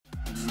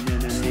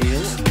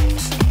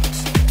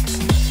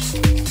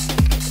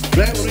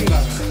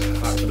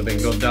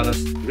good,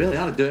 Darren. Really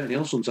had a dirty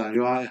nail sometimes,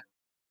 you are.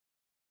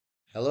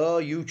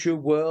 Hello,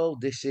 YouTube world.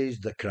 This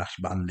is the Crash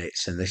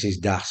Bandits, and this is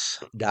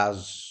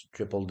Daz,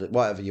 triple,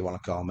 whatever you want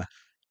to call me.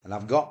 And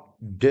I've got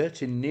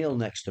Dirty Neil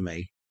next to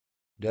me.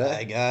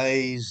 Hi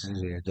guys,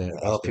 I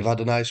hope you've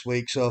had a nice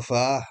week so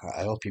far.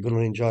 I hope you're going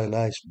to enjoy a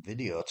nice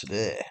video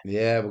today.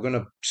 Yeah, we're going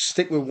to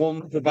stick with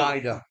one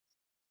provider.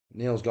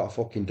 Neil's got a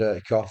fucking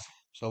dirty cough.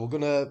 So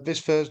this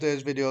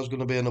Thursday's video is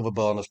going to be another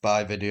bonus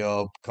buy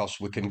video because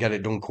we can get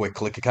it done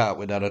quickly, can't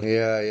we, Darren?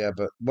 Yeah,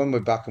 but when we're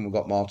back and we've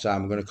got more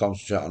time, we're going to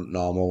concentrate on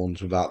normal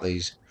ones without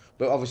these.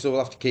 But obviously we'll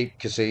have to keep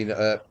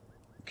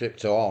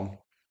crypto on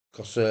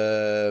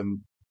because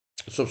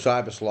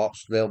subscriber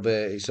slots,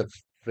 it's a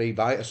free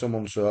buy to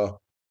someone, so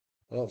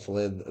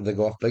hopefully they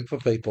go off big for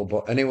people.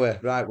 But anyway,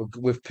 right,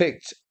 we've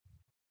picked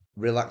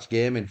Relax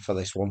Gaming for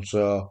this one,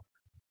 so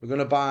we're going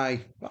to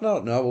buy, I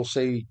don't know, we'll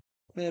see,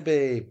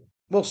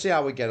 we'll see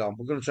how we get on.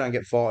 We're going to try and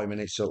get 40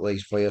 minutes at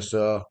least for you,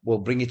 so we'll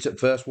bring it to the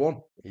first one.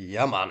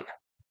 Yeah, man.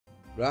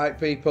 Right,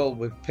 people,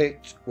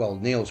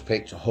 Neil's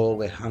picked a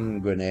holy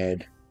hand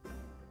grenade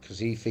because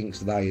he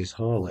thinks that is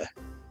holy.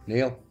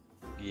 Neil?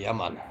 Yeah,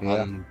 man.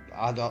 Yeah. And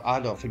I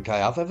don't think I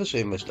have ever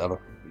seen this, Darren.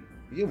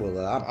 You will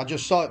have. I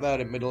just saw it there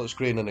in the middle of the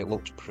screen and it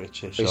looked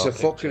pretty. So It's a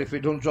fucker if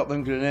it don't drop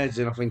them grenades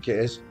in, I think it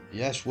is.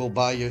 Yes, we'll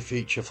buy you a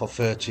feature for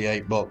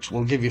 $38.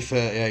 We'll give you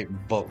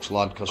 $38,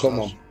 lad. Come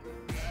on.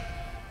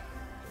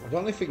 I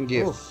don't know if it can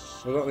give.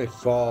 I don't know if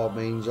 4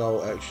 means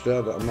all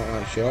extra, but I'm not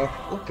really sure.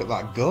 Look at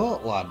that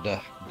goat,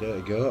 lad.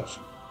 Dirty goats.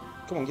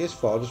 Come on, give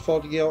 4. Does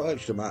 4 give out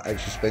extra?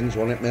 Extra spins,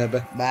 won't it, maybe?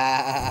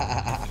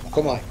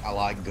 Come on. I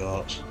like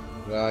goats.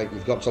 Right,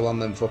 you've got to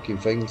land them fucking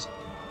things.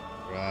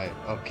 Right,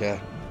 okay.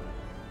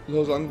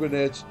 Those hand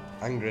grenades.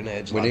 Hand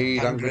grenades. We need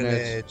hand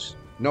grenades.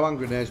 No hand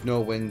grenades, no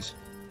wins.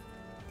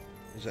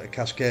 Is it a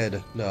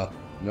cascader? No.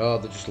 No,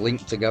 they're just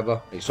linked together.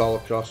 It's all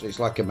across. It's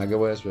like a mega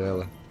waste,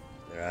 really.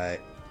 Right.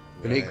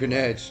 We need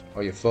grenades,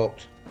 or you're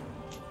fucked.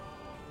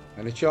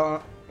 Any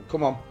chance?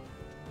 Come on.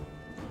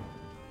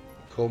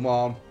 Come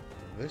on.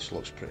 This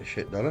looks pretty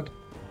shit, doesn't it?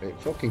 It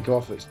fucking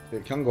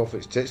it can go off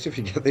its tits if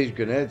you get these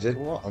grenades in.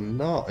 What a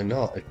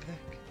naughty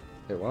pick.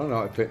 It was a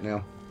naughty pick,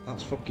 Neil.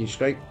 That's fucking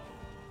straight.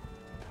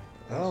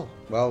 Oh,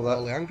 well,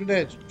 the hand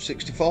grenades,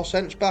 64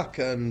 cents back,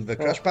 and the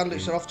Crash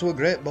Bandits are off to a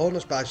great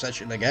bonus buy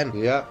session again.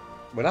 Yeah.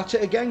 We're at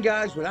it again,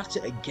 guys. We're at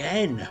it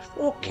again.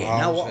 Fucking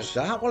hell, what's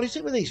that? What is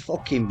it with these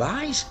fucking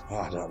buys? Oh,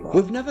 I don't know.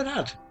 We've never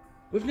had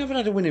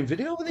a winning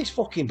video with these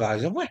fucking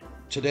buys, have we?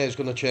 Today's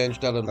going to change,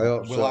 Darren.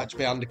 We like to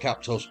be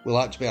handicapped, us. We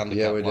like to be handicapped.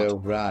 Yeah, we do.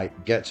 Right,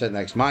 get to it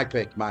next. My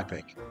pick.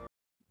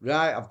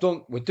 Right,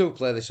 we do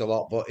play this a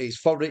lot, but it's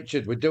for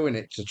Richard. We're doing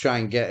it to try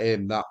and get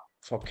him that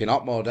fucking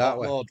hot mode,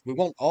 aren't we? Mode. We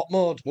want hot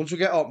mode. Once we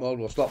get hot mode,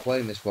 we'll stop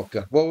playing this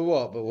fucker. Well, we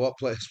won't, but we won't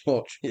play as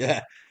much.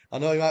 Yeah, I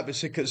know you might be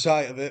sick at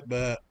sight of it,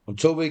 but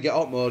until we get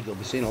hot mode, you'll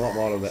be seeing a lot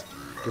more of it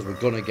because we're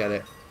gonna get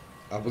it.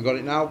 Have we got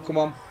it now? Come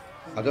on.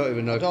 I don't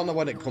even know. I don't know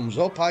when it comes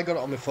up. I got it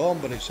on my phone,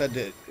 but it said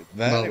it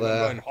there. It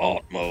was going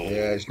hot mode.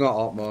 Yeah, it's not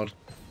hot mode.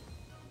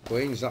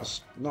 Queens,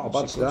 that's not a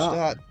bad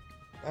start.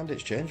 And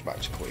it's changed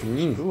back to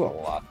Queens. Ooh,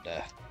 lad.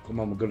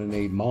 Come on, we're gonna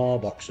need more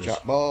boxes.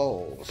 Jack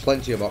balls.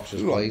 Plenty of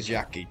boxes, please.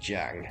 Jackie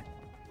Chang.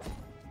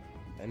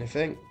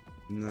 Anything?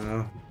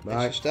 No.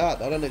 Right. It's a start,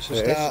 Darren. It's a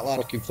start, lad.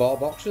 Fucking 4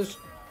 boxes.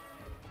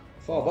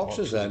 4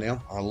 boxes there,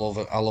 Neil. I love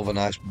it. I love a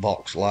nice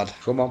box, lad.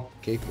 Come on,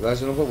 keep.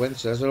 There's another win.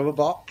 There's another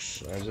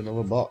box. There's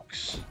another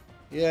box.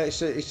 Yeah,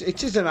 it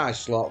is a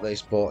nice slot,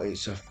 this, but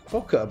it's a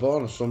fuck at a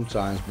bonus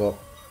sometimes. But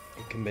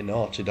it can be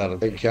naughty,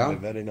 Darren. It can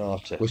be very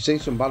naughty. We've seen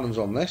some bad ones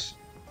on this.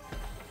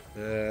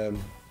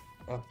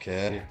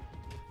 Okay.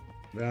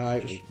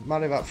 Right. Just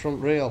marry that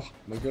front reel.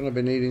 We're going to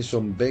be needing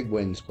some big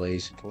wins,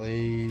 please.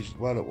 Please.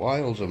 Where at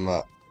Wilds and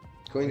that?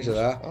 Queens are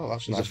there. Oh,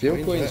 that's There's nice. a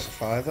few queens.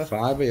 Fiver,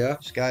 yeah.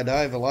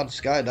 Skydiver, lad.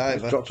 Skydiver.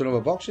 Just dropped another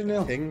box in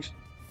there. Kings.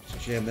 It's a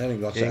shame they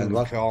didn't got to King end,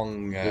 lad.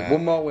 Kong.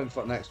 One more win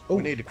for next.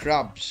 We need the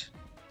crabs.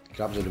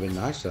 Crabs would have been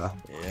nice, there.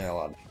 Yeah,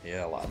 lad.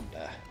 Yeah, lad.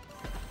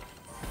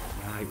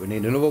 Right, we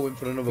need another win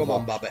for another box. Come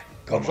on, Babby.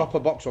 Come on. Drop a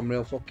box on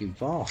real fucking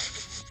far.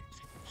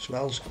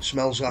 Smells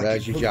like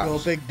it could go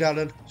big,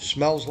 Darren.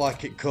 Smells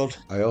like it could.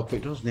 I hope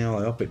it does, Neil.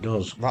 I hope it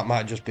does. That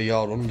might just be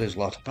your undies,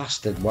 lad.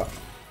 Bastard, what?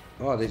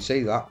 Oh, I didn't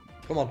see that.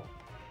 Come on.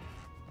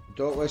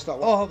 Don't waste that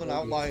one. Oh, an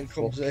outline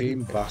comes in.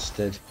 Fucking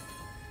bastard.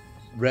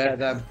 Rare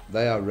them.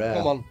 They are rare.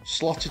 Come on.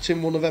 Slot it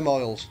in one of them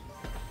oils.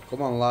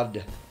 Come on,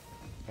 lad.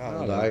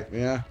 Alright,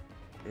 yeah.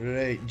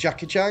 Right.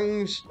 Jackie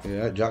Chang's.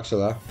 Yeah, Jacks are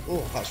there.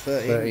 Oh, that's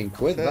 13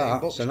 quid,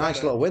 that. It's a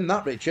nice little win,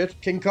 that, Richard.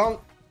 King Kong.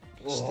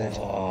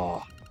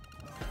 Oh.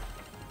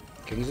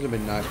 Kings would have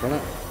been nice,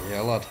 wouldn't it?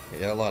 Yeah, lad.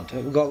 Yeah, lad.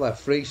 We've got there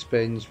 3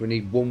 spins. We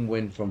need 1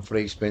 win from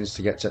 3 spins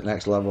to get to the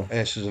next level.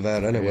 Aces are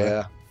there anyway.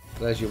 Yeah.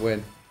 There's your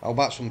win. How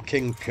about some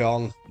King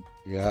Kong?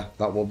 Yeah,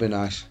 that would be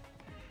nice.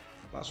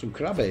 That's some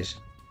crabbies.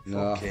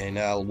 No. Fucking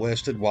hell.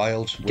 Wasted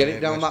Wilds. Get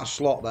it down that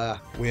slot there.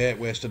 We hate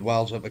Wasted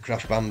Wilds at the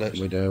Crash Bandits.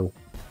 We do.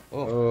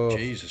 Oh,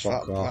 Jesus.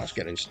 That's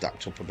getting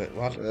stacked up a bit,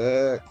 lad.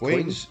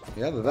 Queens.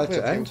 Yeah, they're there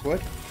to end.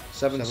 Quid.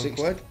 7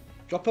 quid.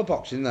 Drop a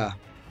box in there.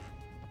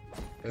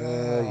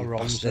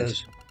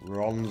 Ronzas.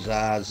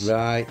 Ronzas.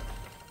 Right.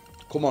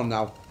 Come on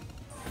now.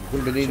 We're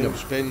going to be needing 2 them.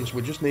 spins.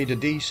 We just need a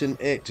decent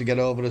 8 to get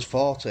over as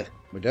 40.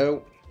 We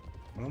do.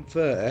 We're on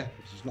 30.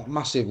 It's not a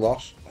massive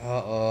loss.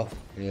 Uh-oh.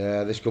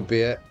 Yeah, this could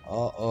be it.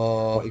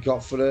 Uh-oh. What you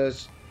got for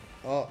us?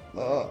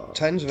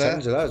 Tens there.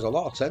 Tens of there's a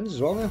lot of tens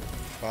as well now.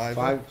 Five.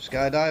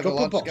 Skydiver, Couple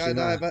lad. of bucks in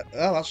there. Skydiver.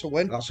 Oh, that's a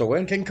win. That's a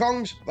win. King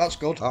Kongs. That's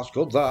good. That's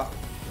good, that.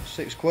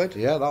 £6.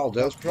 Yeah, that'll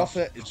do. That's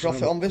profit. It's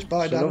profit on this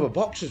buy, It's another Dan.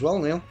 box as well,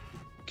 Neil.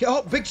 Get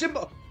up, big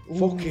symbol.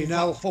 Fucking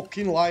hell.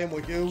 Fucking lion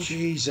with you.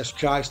 Jesus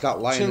Christ,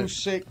 that lion. 2,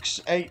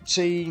 6,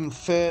 18,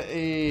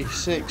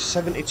 36,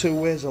 72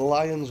 ways of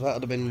lions. That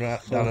would have been right,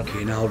 Darren.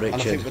 Fucking hell, Richard.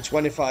 And I think for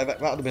 25, that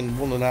would have been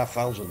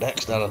 1,500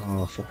 X, Darren.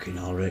 Oh, fucking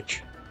hell,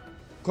 Rich.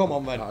 Come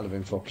on, man. That would have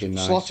been fucking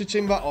nice. Slot it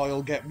in that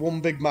oil, get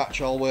one big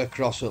match all the way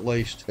across at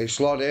least. It's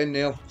slot it in,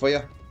 Neil, for you.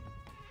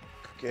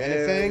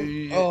 Anything?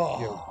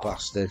 You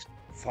bastard.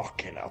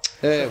 Fucking hell.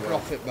 There It's a we are.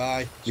 profit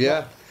buy.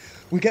 Yeah.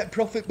 We get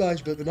profit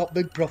buys, but they're not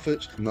big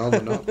profits. No,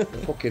 they're not.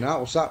 Fucking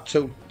hell, what's that?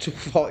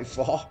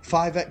 244?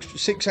 5x,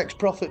 6x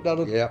profit,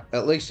 Darren. Yeah,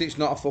 at least it's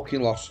not a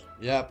fucking loss.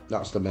 Yeah.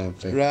 That's the main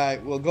thing.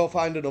 Right, we'll go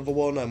find another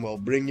one and we'll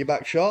bring you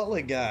back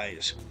shortly,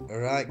 guys.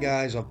 Alright,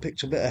 guys, I've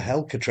picked a bit of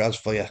Alcatraz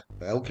for you.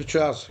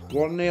 Alcatraz.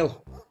 Go on,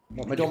 Neil.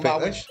 What made you Don't pick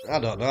matter this? which. I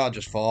don't know, I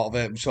just thought of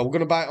it. So we're going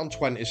to buy it on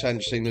 20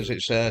 cents, seeing as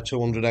it's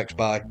 200x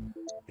buy.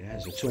 Yeah,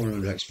 it's a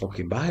 200x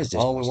fucking buys this.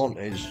 All we want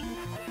is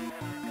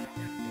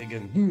big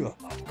and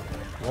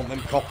want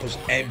them coppers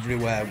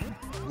everywhere.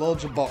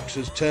 Loads of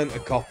boxes, turn to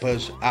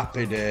coppers,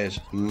 happy days.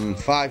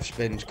 5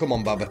 spins, come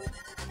on, Baba.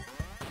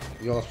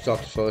 You'll have to talk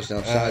to us first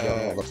outside. I don't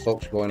know what the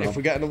fuck's going on. If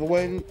we get another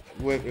win,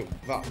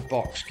 that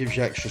box gives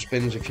you extra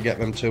spins if you get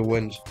them 2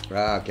 wins.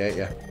 Ah, I get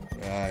you.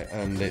 Right,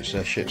 and it's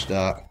a shit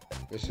start.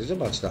 This is a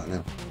bad start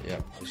now.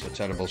 Yeah, it's a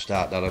terrible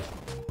start, Darren.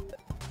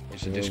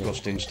 It's a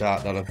disgusting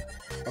start, Darren.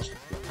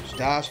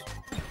 Stars.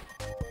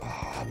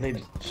 I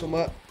need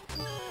somewhere.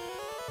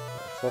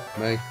 Fuck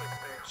me.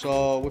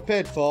 So we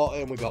paid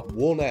 40 and we got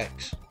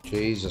 1x.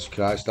 Jesus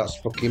Christ, that's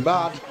fucking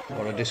bad.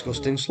 What a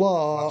disgusting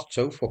slot. That's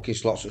 2 fucking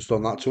slots that's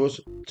done that to us.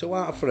 2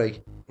 out of 3.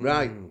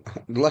 Right,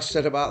 the less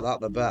said about that,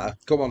 the better.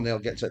 Come on, Neil,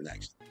 get to it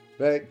next.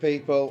 Right,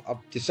 people, I've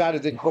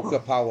decided to book the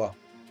power.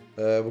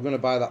 We're going to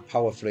buy that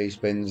power 3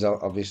 spins.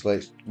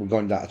 Obviously, we're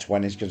going down to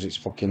 20s because it's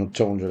fucking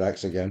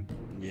 200x again.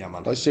 Yeah,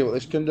 man. Let's see what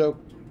this can do.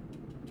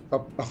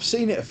 I've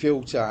seen it a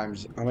few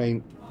times. I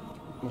mean,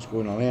 what's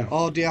going on here?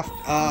 Oh, do you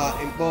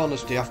have in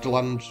bonus, do you have to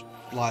land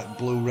like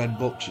blue red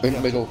books? In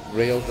the middle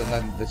reels and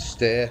then the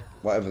stay,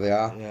 whatever they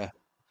are. Yeah,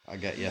 I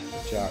get you.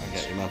 Jack, I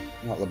get you, man.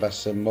 Not the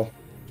best symbol.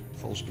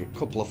 Full screen,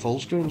 couple of full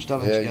screens,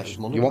 Darren, Yeah, to get us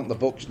money. you want the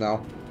books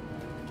now.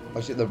 Or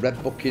is it the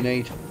red book you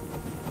need?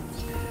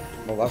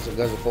 Well,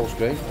 there's a full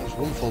screen. There's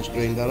one full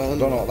screen, Darren. I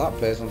don't know what that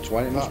pays on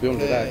 20. It must be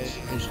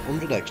 100x. It's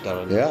 100x,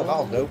 Darren. Yeah,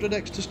 that'll do.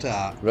 100x to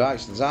start. Right,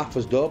 so there's half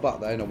us door back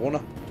there in a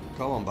winner.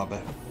 Come on,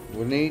 baby.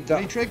 We need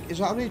that. Retrig? Is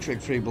that a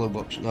retrig? 3 blue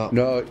books? No.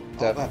 No, Oh,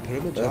 they're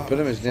pyramids. they're aren't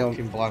pyramids, they? Neil.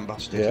 Fucking blind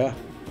bastard. Yeah.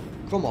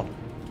 Come on.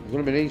 We're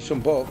going to be needing some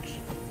books.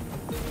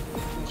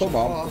 Come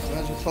on.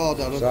 There's a 4,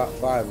 Darren. Is that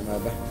 5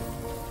 maybe?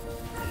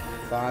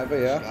 5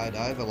 here.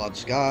 Skydiver, lad.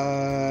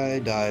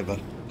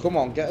 Skydiver. Come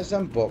on, get us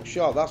them books.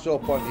 Sure, that's all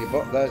point of your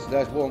book.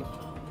 There's one.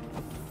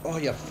 Oh,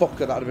 you fucker,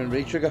 that'd have been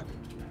retrigger.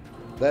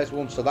 There's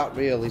one, so that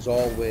reel is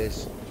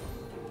always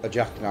a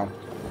jack now.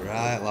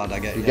 Right, lad, I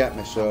get you. You get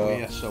me, so... Oh,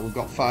 yeah, so we've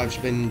got 5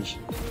 spins.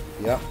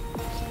 Yeah.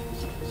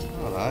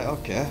 Alright,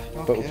 okay.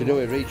 But we could do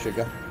a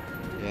retrigger.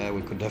 Yeah,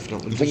 we could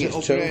definitely. I think Does it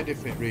it's 2. upgrade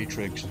if it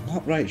retrigs?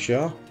 Not right,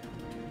 sure.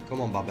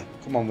 Come on, Bobby.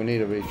 Come on, we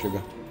need a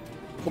retrigger.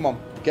 Come on,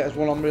 get us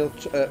one on reel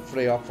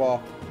 3 or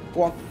 4.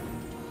 Go on.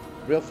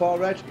 Reel 4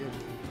 red.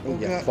 Oh,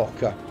 you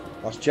fucker.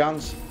 That's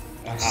Jan's.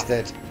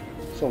 Bastard.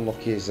 So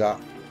unlucky as that.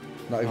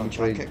 Not even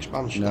 3.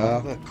 Expansion.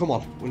 No. Come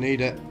on, we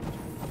need it.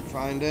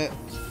 Find it.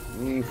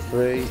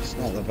 3. It's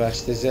not the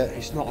best, is it?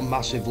 It's not a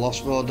massive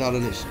loss though,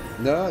 Darren. It's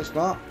No, it's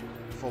not.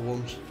 for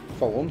once.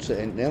 For once it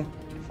ain't, Neil.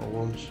 For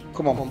once.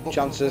 Come on,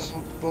 chances.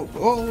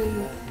 Oh!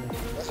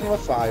 That's another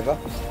 5er.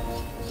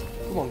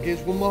 Come on, give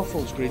us one more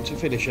full screen to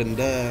finish and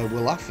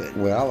we're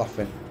laughing. We are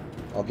laughing.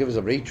 I'll give us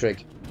a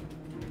retrig.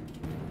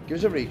 Give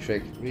us a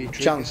retrig.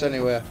 Chance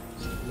anyway.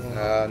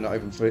 Not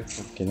even 3.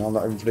 Fucking hell,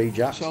 not even 3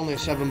 jacks. It's only a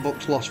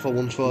 $7 loss for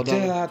once for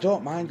Darren. Yeah, I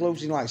don't mind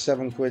losing like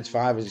 7 quid,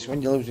 5s. It's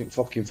when you're losing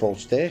fucking full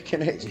stake,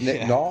 innit?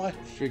 It's naughty.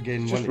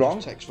 Friggin' Just when wrong.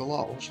 it takes for a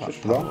lot. What's that?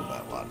 Just wrong. Power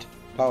bet, lad.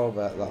 Power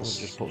bet, that's...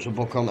 Just puts a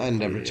book on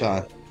end every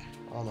time.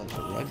 Oh, that's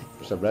a red.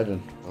 It's a red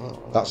one.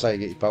 Oh, That's how you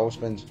get your power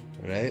spins.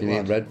 right, You need a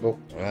lad. red book.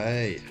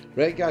 Right.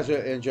 Right, guys, I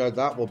enjoyed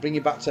that. We'll bring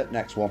you back to the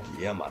next one.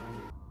 Yeah, man.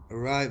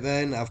 Right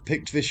then, I've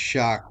picked this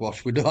shark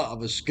wash. We don't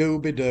have a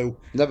Scooby-Doo.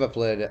 Never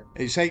played it.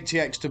 It's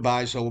 80x to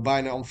buy, so we're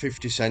buying it on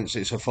 50 cents.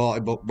 It's a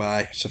 $40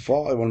 buy. It's a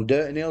 41.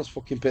 Dirty Nails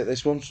fucking picked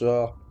this one,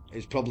 so...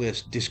 It's probably a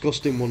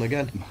disgusting one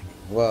again.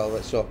 Well,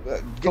 let's up.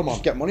 Come on.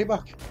 Just get money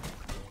back.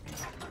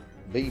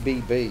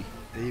 BBB.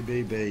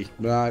 BBB.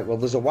 Right, well,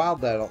 there's a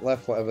wild there not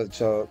left, whatever,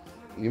 so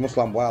you must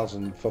land wilds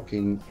and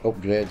fucking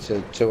upgrade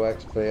to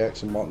 2x,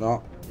 3x and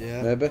whatnot.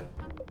 Yeah. Maybe.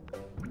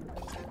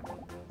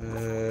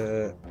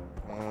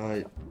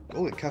 Right.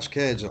 Oh, it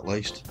cascades at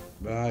least.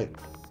 Right.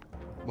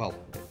 Well,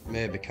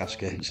 maybe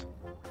cascades.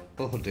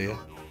 Oh dear.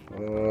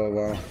 Oh,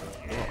 well.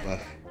 What the?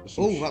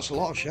 Oh, that's a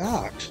lot of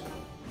sharks.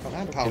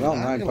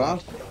 £9.90.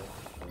 £9.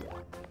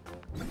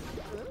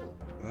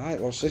 Right,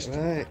 what's this?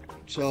 Right.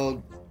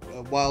 So,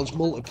 Wilds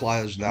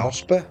multipliers now.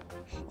 Osprey?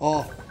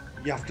 Oh,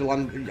 you have to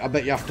land. I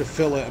bet you have to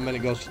fill it, and then it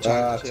goes to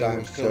times 2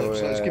 and fill it.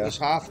 So let's give us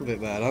half of it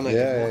there, hasn't it?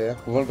 Yeah.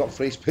 We've only got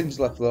 3 spins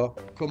left though.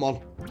 Come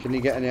on. Can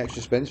you get any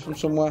extra spins from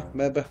somewhere?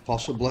 Maybe.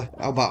 Possibly.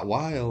 How about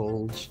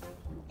Wilds?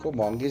 Come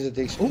on, give us a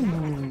decent.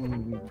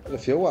 Ooh. There's a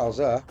few wilds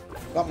there.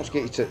 That must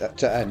get you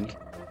to end.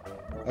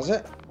 Has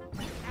it?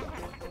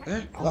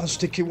 Yeah. Oh,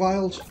 sticky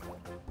Wilds.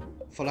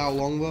 For how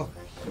long though?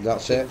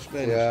 That's it.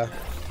 Spins. Yeah.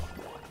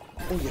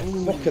 Oh, you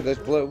fucker, there's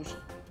blues.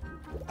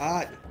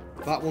 Ah,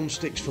 that one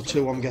sticks for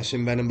 2, I'm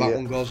guessing, Ben, and that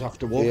one goes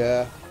after 1.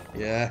 Yeah.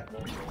 Yeah.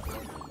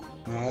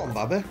 Come on,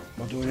 Babby.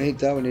 What do we need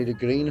there? We need a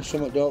green or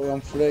something, don't we, on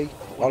 3?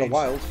 Or a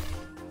wild?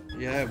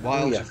 Yeah,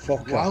 Wilds.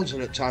 Wilds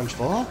are at times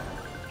 4.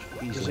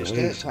 Does it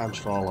stay at times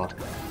 4, lad?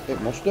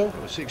 It must do.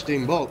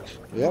 $16.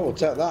 Yeah, we'll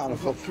take that on a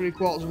We've got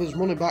 3/4 of his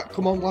money back.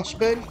 Come on, last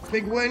spin.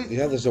 Big win.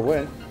 Yeah, there's a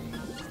win.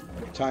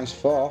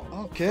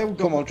 ×4. Okay, we've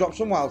got... Come on, drop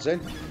some wilds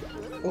in.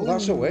 Oh,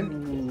 that's a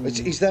win.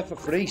 He's there for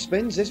 3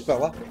 spins, this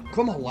fella.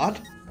 Come on, lad.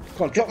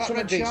 Come on, drop Get some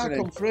that red shark decent in.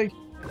 on 3.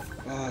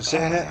 Oh,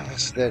 saying it,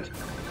 bastard.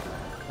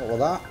 What was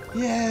that?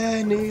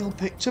 Yeah, Neil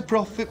picked a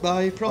profit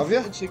by profit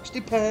Have you? at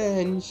 60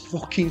 pence.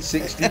 Fucking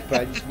 60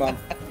 pence, man.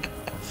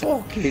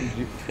 Fucking.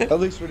 At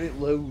least we didn't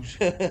lose.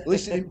 At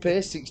least it didn't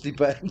pay 60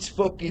 pence.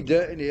 Fucking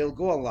dirty Neil.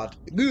 Go on, lad.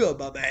 Good,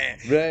 baby.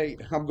 Right,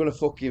 I'm going to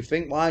fucking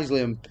think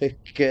wisely and pick.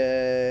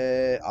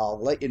 I'll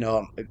let you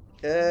know.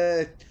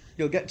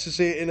 You'll get to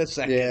see it in a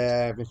second.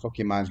 Yeah, my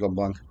fucking mind's gone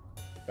blank.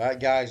 Right,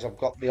 guys, I've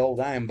got the old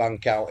iron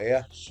bank out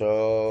here,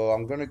 so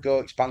I'm going to go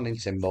expanding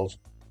symbols.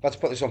 Let's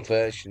put this on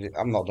 30s.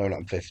 I'm not doing it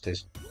on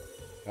 50s.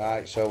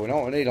 Right, so we know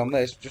what we need on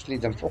this. Just need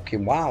them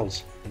fucking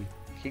wilds.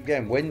 Keep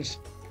getting wins.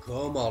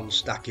 Come on,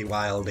 Stacky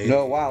Wildy.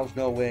 No wilds,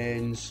 no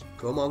wins.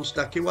 Come on,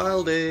 Stacky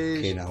Wildies.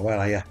 Okay, now, where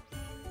are you?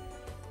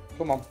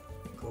 Come on.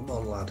 Come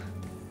on, lad.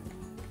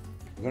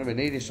 We're going to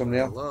be needing some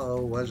now.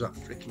 Hello, where's that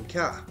freaking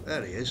cat?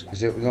 There he is.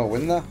 Is it no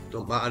win there?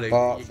 Don't matter.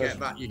 Oh,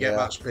 You get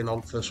that spin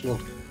on first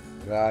one.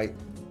 Right.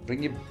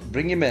 Bring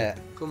your mate.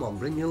 Come on,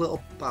 bring your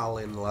little pal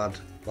in, lad.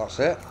 That's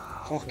it.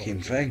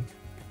 Fucking thing.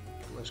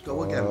 Let's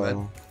go again,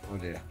 then. Oh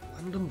dear.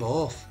 Land them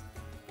both.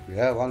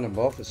 Yeah, land them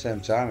both at the same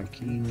time and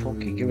keep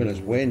fucking giving us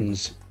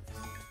wins.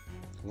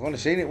 We've only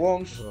seen it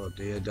once. Oh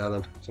dear,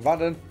 Darren. It's a bad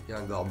one. You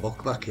haven't got a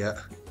buck back yet.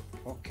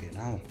 Fucking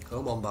hell.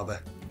 Come on, Babby.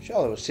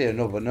 Surely we'll see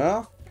another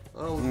now.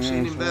 Oh, we've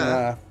seen him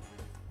there.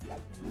 Need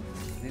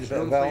a There's bit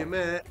room of for help. your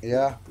mate.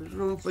 Yeah, There's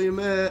room for your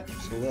mate.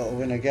 it's a little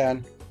win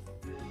again.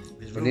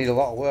 There's We room, need a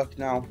lot of work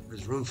now.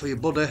 there's room for your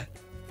buddy.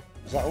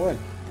 Is that a win?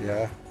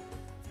 Yeah.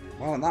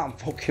 Well, and that I'm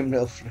fucking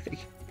real free.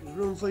 There's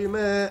room for your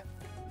mate.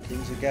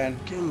 Kings again.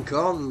 King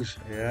Kongs.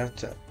 Yeah.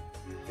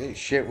 It's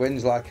shit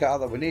wins like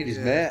that we need his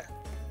mate.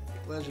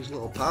 Where's his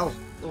little pal?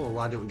 Oh,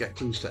 why didn't we get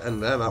kings to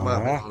end there? That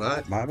might be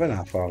alright. Might have been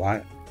half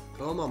alright.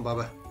 Come on,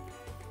 Babby.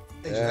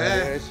 He's Yeah,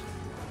 there. it is.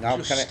 Now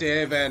Just can it?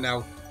 stay there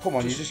now. Come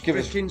on, you just give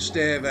us. freaking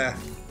stay there.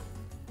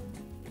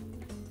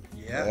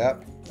 Yeah. Yeah.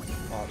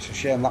 Oh, it's a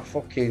shame that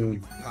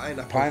fucking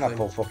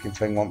pineapple fucking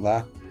thing wasn't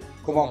there.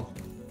 Come on,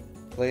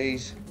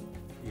 please.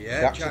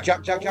 Yeah.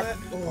 Jack.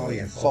 Oh,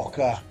 you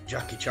fucker.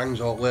 Jackie Chan's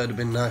all would have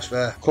been nice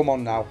there. Come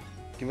on now.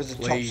 Give us a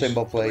top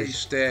symbol, Please please.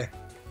 stay.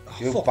 Oh,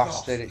 You fuck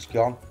bastard, off. it's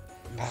gone.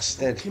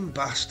 Bastard. Fucking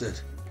bastard.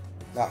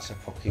 That's a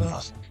fucking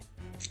bastard.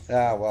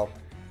 Ah, well.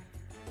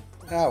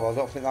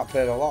 Don't think that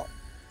paid a lot.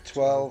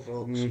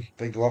 12.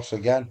 Big loss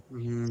again.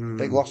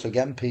 Big loss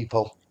again,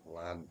 people.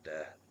 Lad.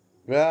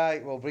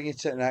 Right, we'll bring it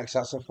to the next.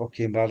 That's a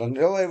fucking bad one.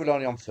 Oh, it was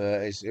only on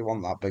 30s. It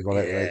wasn't that big, was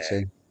it?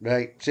 18.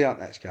 Right, see you on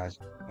next, guys.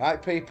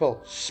 Right,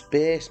 people.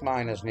 Space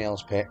Miners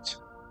Neil's picked.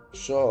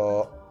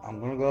 So, I'm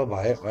going to go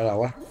by it. Where are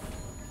we?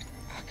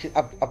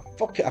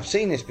 I've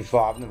seen this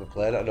before. I've never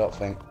played it, I don't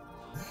think.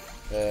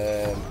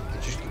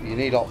 You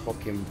need all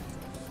fucking...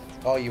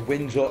 Oh, your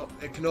wins up.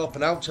 It can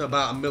open out to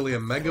about 1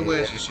 million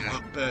megaways,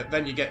 but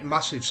then you get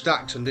massive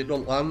stacks and it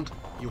don't land.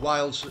 Your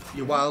wilds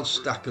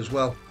stack as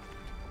well.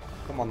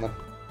 Come on then.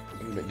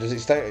 Does it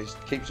stay? It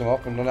keeps them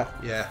open, doesn't it?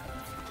 Yeah.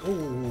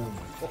 Oh,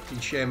 fucking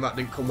shame that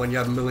didn't come when you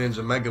had millions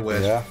of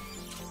megaways. Yeah.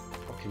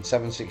 Fucking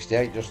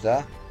 768 just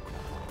there.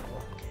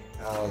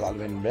 Oh, that'd have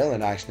been really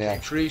nice, Neil.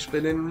 Keep tree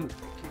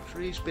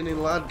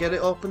spinning, lad. Get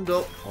it opened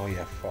up. Oh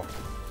yeah, fuck.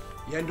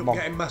 You end up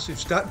getting massive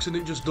stacks and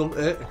it just don't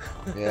hit.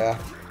 Yeah.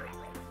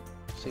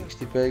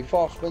 60p,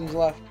 4 spins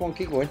left. Come on,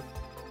 keep going.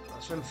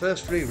 That's them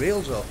first 3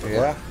 reels open.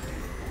 Yeah.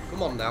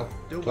 Come on now,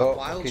 do that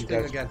wild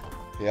spin again.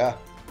 Yeah.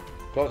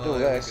 Don't do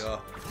There this. we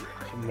go.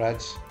 Some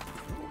reds.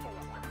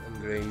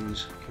 And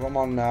greens. Come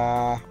on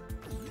now.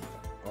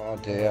 Oh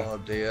dear. Oh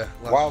dear.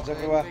 Wilds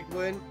everywhere. Big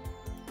win.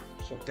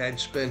 Dead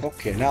spin.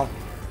 Fucking hell.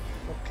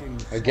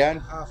 Fucking Again,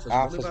 half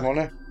half as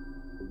money.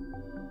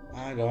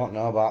 I don't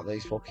know about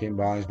these fucking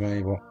buys,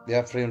 me, but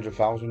yeah,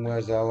 300,000.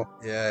 Where's that?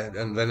 Yeah,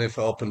 and then if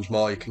it opens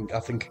more, you can. I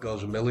think it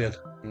goes 1 million.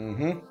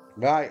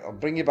 Right, I'll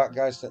bring you back,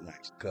 guys, to the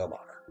next. Come on.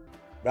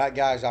 Right,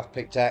 guys, I've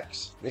picked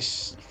X.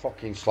 This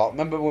fucking slot.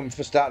 Remember when we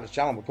first started the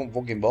channel, we couldn't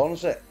fucking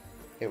bonus it.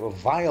 It was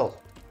vile,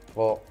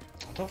 but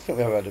I don't think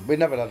we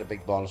never had a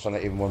big bonus on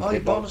it, even when Oh, we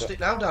you bonused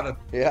it now, Darren?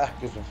 Yeah,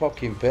 because we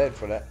fucking paid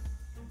for it.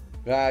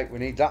 Right, we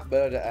need that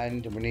bird at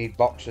end, and we need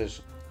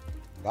boxes.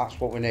 That's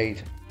what we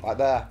need. Like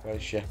there. Where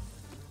is she?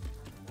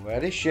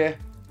 Where is she?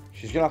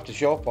 She's gonna have to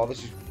show up, or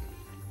this is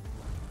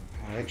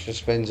extra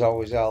spins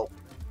always help.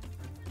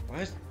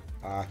 Where's?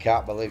 I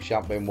can't believe she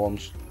hasn't been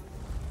once.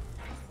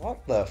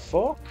 What the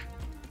fuck?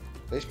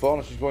 This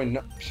bonus is going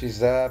nuts. She's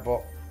there,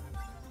 but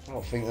I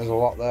don't think there's a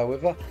lot there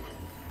with her.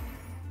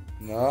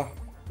 No,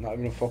 not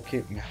even a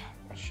fucking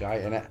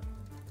shite in it.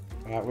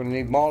 Right, we're gonna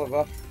need more of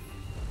her.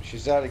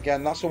 She's there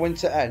again. That's a win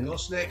to end. No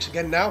snakes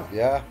again now.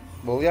 Yeah,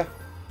 will ya?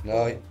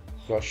 No,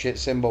 got a shit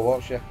symbol,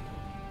 won't she?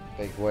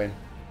 Big win.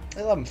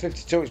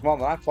 11.52, it's more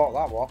than I thought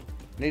that was.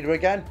 Need her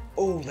again?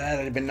 Oh, there,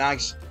 that'd been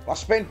nice.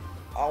 Last spin.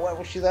 Oh, where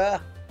was she there?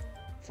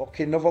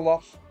 Fucking another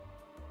loss.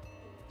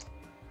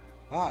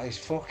 That is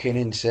fucking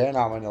insane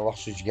how many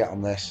losses you get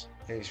on this.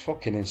 It's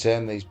fucking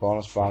insane, these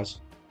bonus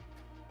fights.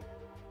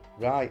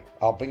 Right,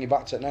 I'll bring you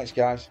back to it next,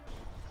 guys.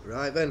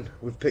 Right then,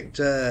 we've picked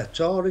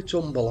Tory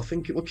Tumble. I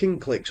think it were King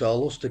Clicks or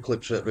Luster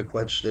Clips that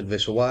requested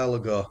this a while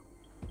ago.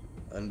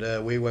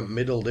 And we went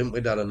middle, didn't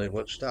we, Dad? And it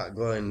would start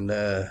going...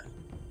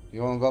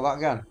 You want to go that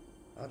again?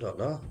 I don't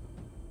know.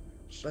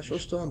 Special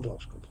stone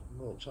blocks,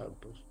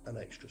 and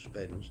extra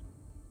spins.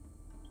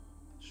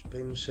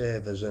 Spin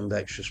savers and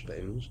extra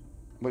spins.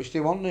 Which do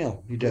you want,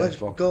 Neil? You do. Let's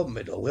go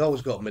middle. We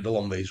always got middle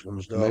on these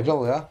ones, don't we?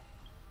 Middle, yeah.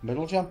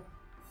 Middle, Jam.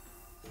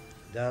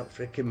 Down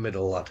freaking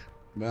middle, lad.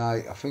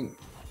 Right, I think...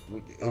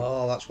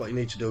 Oh, that's what you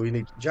need to do. You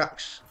need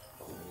jacks.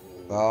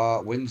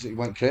 Wins. It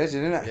went crazy,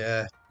 didn't it?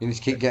 Yeah. You need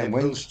to keep getting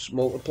wins. Boosts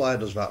multiplier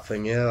does that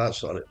thing, yeah,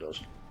 that's what it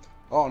does.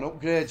 Oh, and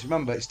upgrades.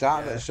 Remember, it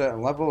started at a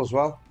certain level as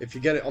well. If you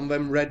get it on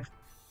them red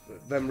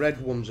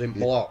ones in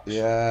blocks,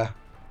 yeah,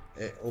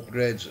 it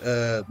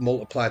upgrades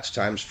multiplier to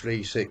times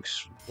 3,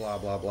 6, blah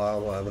blah blah,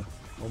 whatever.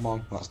 Come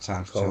on, that's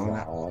times 2.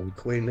 Oh,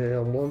 queen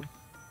here on one.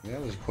 Yeah,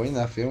 there's a queen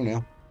there for you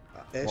now.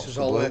 Ace is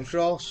all the way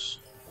across.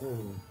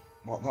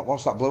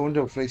 What's that blue one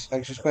do? 3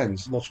 extra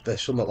spins? Must be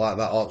something like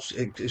that. Or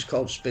it's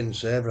called spin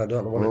saver. I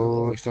don't know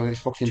what it's doing its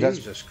fucking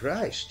Jesus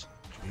Christ.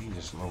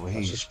 Jesus Louise. Louise.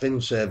 That's a spin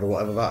saver,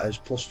 whatever that is,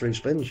 plus 3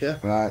 spins, yeah.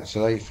 Right,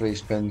 so there you 3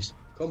 spins.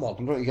 Come on.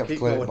 And don't you get to keep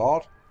clear going. the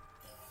board?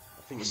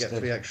 I think you get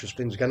 3 extra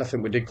spins again. I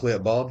think we did clear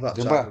the board that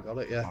Did time. we? We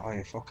got it, yeah. Oh,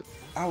 you fuck it.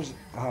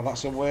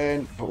 That's a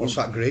win. But What's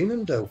that green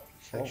and do?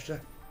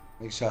 Extra.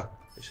 It's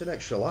an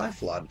extra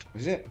life, lad.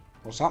 Is it?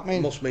 What's that mean?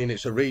 It must mean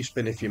it's a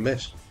respin if you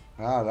miss.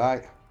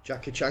 Right.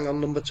 Jackie Chang on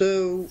number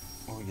 2.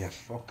 Oh, yeah,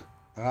 fuck.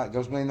 Alright,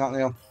 does mean that,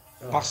 Neil.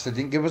 Bastard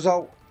didn't give us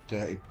out.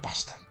 Dirty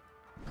bastard.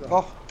 God.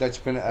 Oh, dead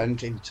spin at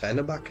end. In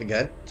tenner back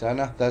again.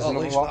 Tenner. There's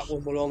another loss. That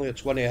one were only a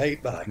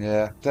 28 back.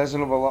 Yeah, there's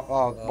another loss.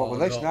 Oh, what with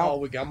this now? Oh,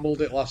 we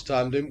gambled it last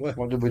time, didn't we?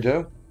 What did we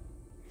do?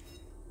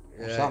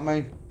 What's that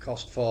mean?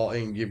 Cost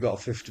 14. You've got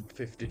a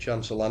 50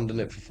 chance of landing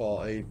it for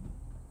 14.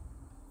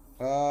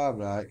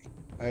 Right.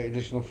 8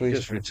 additional free.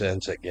 Just return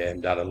to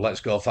game, Darren.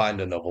 Let's go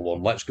find another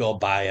one. Let's go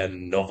buy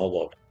another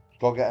one.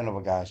 Go get another,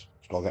 guys.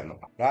 Let's go get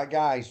another. Right,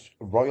 guys.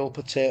 Royal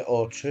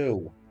Potato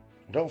 2.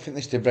 I don't think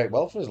this did very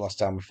well for us last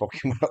time we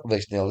fucking went up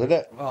this, Neil, did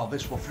it? Oh,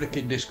 this was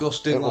freaking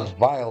disgusting, It was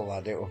vile,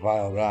 lad. It was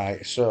vile,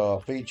 right. So,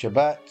 feature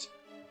bet.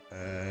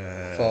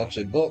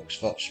 $40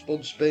 for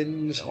spud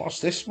spins. What's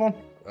this one?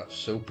 That's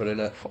super,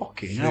 innit?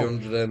 Fucking hell.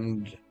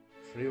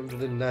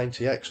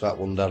 390x, that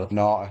one, Darren.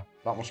 No,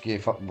 that must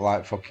give you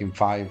like fucking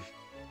 5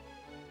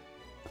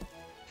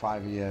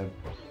 of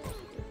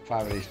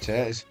these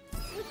taters.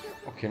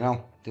 Fucking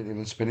hell. Didn't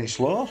even spin it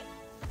slow.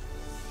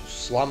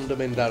 Slammed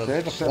them in, Darren.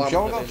 I'm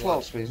sure we got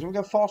 12 spins. We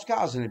got 4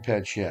 scatters and it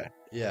paid shit.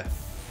 Yeah.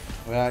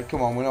 Right,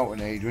 come on, we know what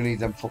we need. We need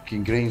them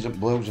fucking greens and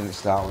blues in it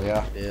start with,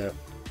 yeah? Yeah.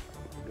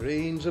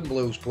 Greens and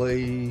blues,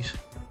 please.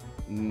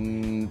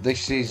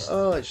 This is...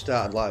 Oh, it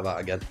started like that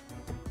again.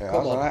 Yeah,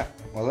 come on. Right.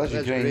 Well, there's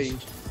your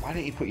greens. Why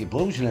didn't you put your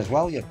blues in as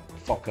well, you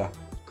fucker?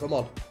 Come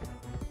on.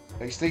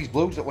 It's these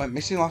blues that went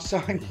missing last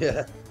time.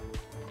 Yeah.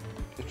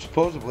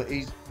 Supposedly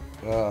he's...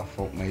 Oh,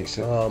 fuck me.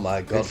 Oh,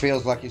 my God. It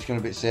feels like it's going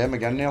to be the same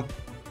again, Neil.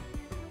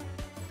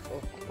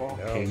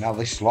 Okay, now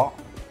this slot.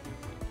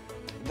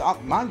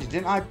 Mind you,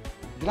 did I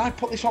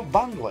put this on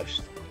banned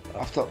list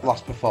after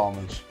last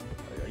performance?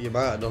 You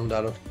might have done,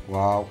 Darren.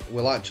 Wow.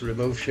 We like to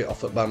remove shit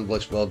off at banned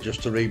list mode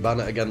just to re-ban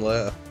it again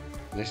later.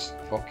 This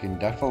fucking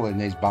definitely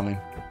needs banning.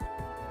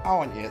 I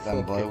want you at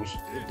them blues.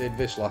 You did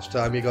this last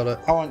time, you got it.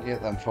 I want you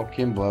at them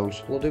fucking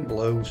blues. Bloody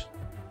blues.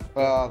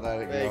 Oh,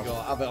 there it goes. There you go,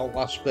 have it on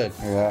last spin.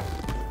 Yeah.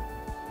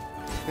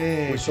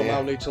 We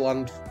somehow need to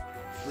land...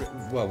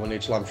 we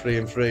need to land 3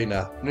 and 3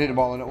 now. We need them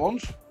all in at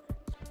once.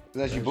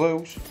 There's your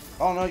blues.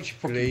 Oh no, it's your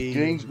fucking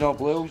greens, no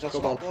blues. That's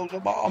not blues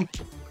at bottom.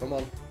 Come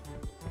on.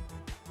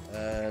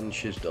 And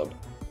she's done.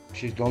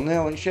 She's done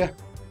now, isn't she?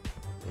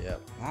 Yeah.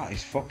 That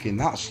is fucking...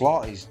 That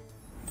slot is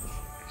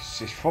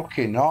It's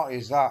fucking naughty,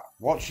 is that?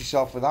 Watch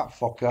yourself with that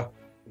fucker.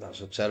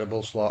 That's a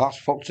terrible slot. That's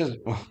fucked us.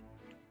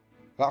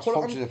 That's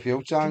fucked us a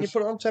few times. Can you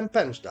put it on 10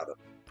 pence, Darren?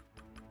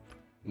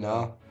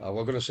 No. Oh,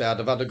 we're going to say I'd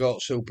have had a go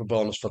at super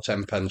bonus for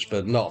 10 pence,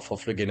 but not for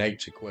frigging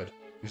 80 quid.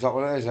 Is that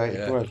what it is?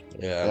 80 quid?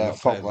 Yeah,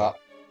 fuck that.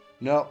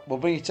 No, we'll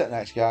bring you to it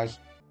next, guys.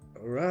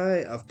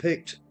 Right, I've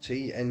picked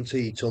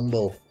TNT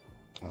Tumble.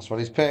 That's what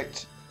he's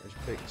picked.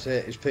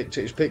 He's picked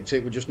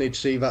it. We just need to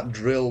see that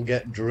drill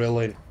get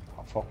drilling.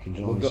 I'll fucking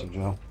drill this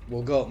drill.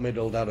 We'll go up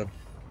middle, Darren.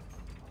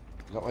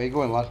 Is that where you're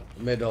going, lad?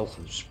 Middle.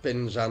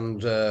 Spins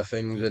and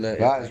things in it.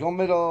 Right, he's gone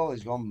middle.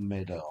 He's gone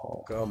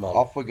middle. Come on.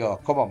 Off we go.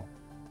 Come on.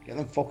 Get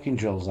them fucking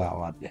drills out,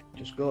 lad. Yeah.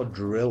 Just go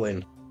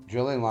drilling.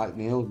 Drilling like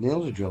Neil.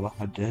 Neil's a driller.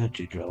 A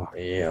dirty driller.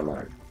 Yeah,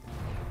 man.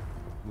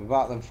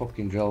 Without them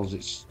fucking drills,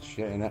 it's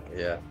shit, innit?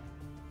 Yeah.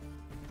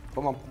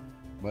 Come on.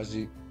 Where's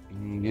he? You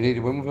need to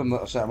win with him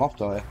that'll set him off,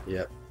 don't you?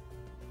 Yep.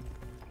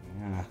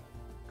 Yeah.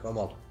 Come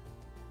on.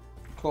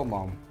 Come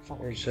on.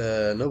 It's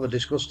another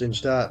disgusting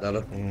start,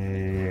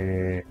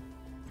 Darren.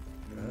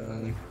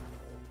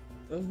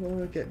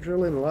 Get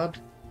drilling, lad.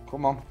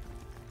 Come on.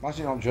 Why's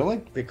he not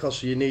drilling?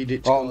 Because you need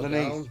it to go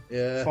underneath. down.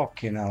 Yeah.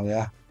 Fucking hell,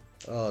 yeah.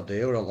 Oh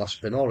dear, we're on last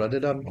spin already,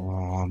 Dan.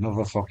 Oh,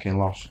 another fucking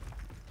loss.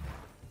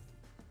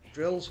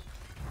 Drills.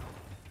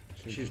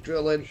 She's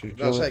drilling. She's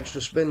That's drilling.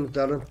 extra spins,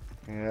 Darren.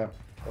 Yeah.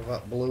 Of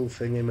that blue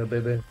thingy, my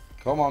baby.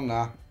 Come on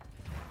now.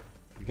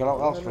 You got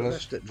what else for us?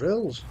 Best at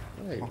drills.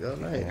 There you go.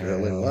 Now you're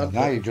drilling, lad.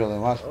 Now you're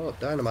drilling, lad. Oh,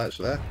 dynamite's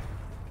there.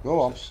 Go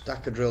on.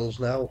 Stack of drills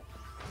now.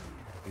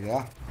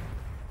 Yeah.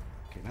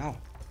 Fucking hell.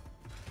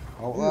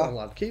 Out Come there. on,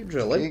 lad. Keep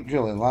drilling. Keep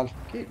drilling, lad.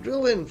 Keep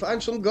drilling.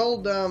 Find some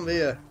gold down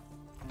here.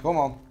 Come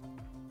on.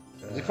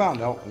 Has he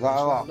found out? Is that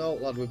a lot? No,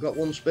 lad. We've got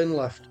one spin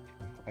left.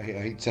 I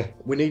hate to.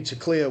 We need to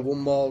clear one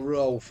more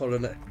row for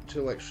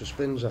 2 extra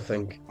spins, I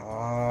think.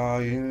 Oh,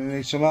 you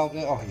need some help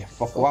there? Oh, you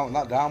fuck out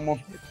that down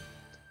one.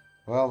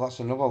 Well, that's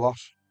another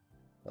loss.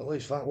 At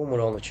least that one were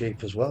on the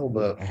cheap as well,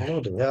 but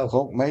bloody hell.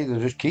 Fuck me, they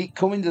just keep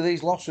coming to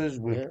these losses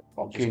with Just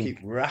fucking... keep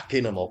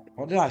racking them up.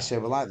 What did I say?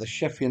 We're like the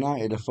Sheffield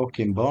United of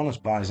fucking bonus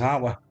buys,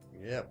 aren't we?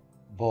 Yep.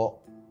 But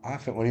I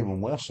think we're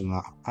even worse than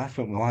that. I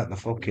think we're like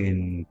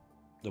the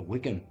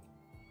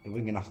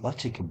Wigan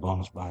Athletic of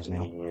bonus buys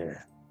now.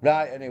 Yeah.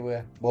 Right,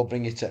 anyway, we'll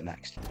bring you to it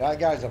next. Right,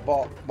 guys, I'm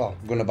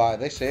going to buy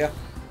this here.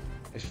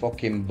 This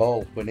fucking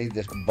bowl. We need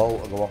this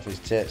bowl to go off his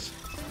tits.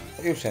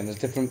 What are you saying? There's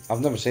different...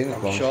 I've never seen it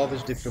I'm bonus. sure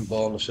there's different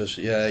bonuses.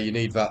 Yeah, you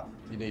need that.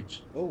 You need...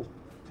 Oh.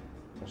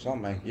 What's that,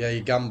 mate? Yeah,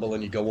 you gamble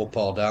and you go up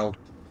or down.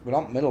 We're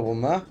on middle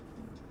one there.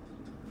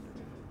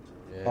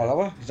 Yeah. Oh, are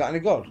we? Is that any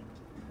good?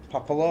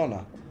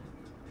 Papalona?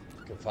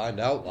 You can find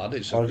out, lad.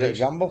 It's Or is it a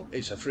gamble?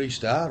 It's a free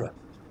starer.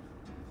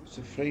 It's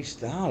a free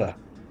starter.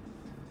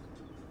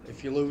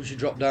 If you lose, you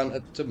drop down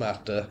to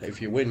tomato.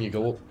 If you win, you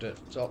go up to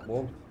top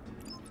one.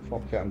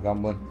 Fuck it, I'm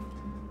gambling.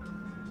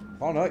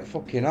 Oh no,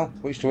 fucking hell.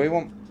 Which do we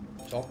want?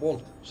 Top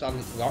one. Sand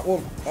that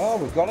one. Oh,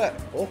 we've got it.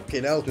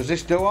 Fucking hell. Does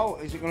this do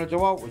out? Is it going to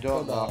do out? We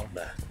don't Come know. on.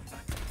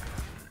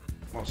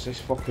 What's this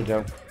fucker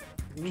do?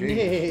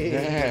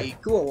 Hey,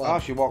 go on, Oh,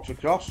 lad. she walks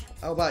across.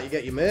 How about you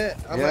get your mate?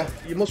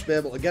 You must be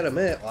able to get a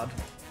mate, lad.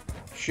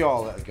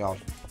 Sure, let it go.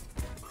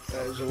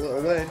 There's a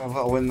little win. A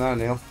little win there,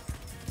 Neil.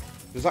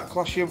 Does that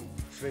clash you?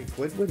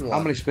 £3 win, lad. How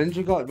many spins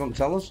you got? You won't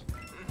tell us.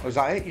 Or is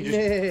that it? You just...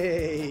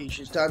 Yay,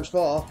 she's times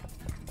 4.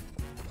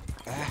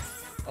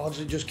 Or does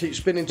it just keep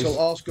spinning till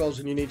horse goes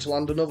and you need to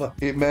land another?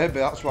 It may be,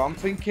 that's what I'm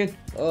thinking.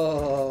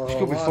 Oh, This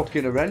could be lad.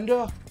 fucking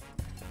horrendous.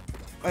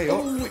 Hey,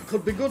 up. Oh, it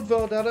could be good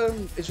though,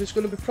 Darren. Is this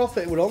going to be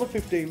profit? We're only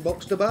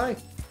 $15 to buy.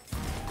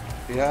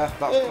 Yeah,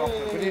 that's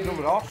profit. We need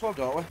another horse, though,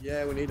 don't we?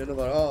 Yeah, we need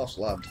another horse,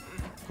 lad.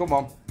 Come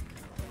on.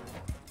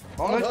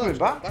 Oh, no, it's going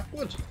back.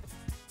 Backwards.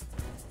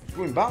 It's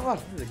going back, lad.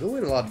 Where's it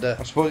going, lad?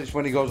 I suppose it's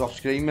when he goes off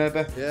screen,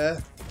 maybe. Yeah.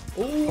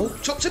 Oh,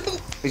 top symbol.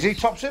 Is he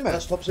top simmer?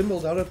 That's top symbol,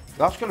 Darren.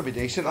 That's going to be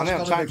decent, isn't it?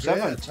 That's gotta Times be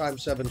great. 7.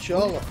 Times 7,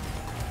 surely.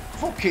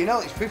 Fucking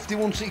hell, it's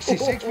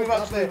 51.66. We've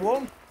actually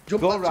won.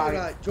 Jump Go back to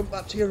your right. Jump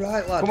back to your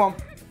right, lad. Come on.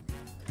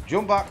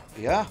 Jump back.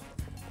 Yeah.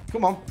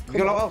 Come on. You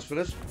got what else for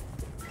us?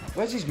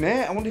 Where's his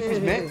mate? I wonder if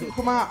his mate can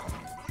come out.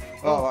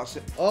 Oh, that's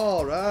it.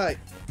 All right.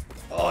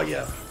 Oh,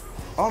 yeah.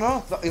 Oh,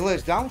 no. He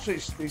lays down, so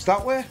it's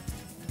that way.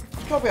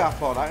 It's got to be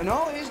half all right.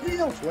 No, it is,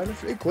 Neil.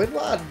 £23,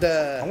 lad.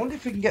 I wonder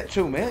if he can get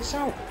 2 mates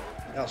out.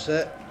 That's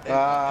it.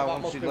 Ah, That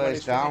once must he be when lays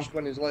he's down. finished,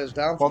 when he lays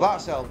down. Well,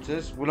 that's helped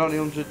us. We're only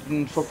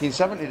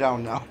 170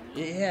 down now.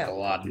 Yeah,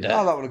 lad. Oh,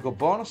 that was a good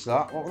bonus,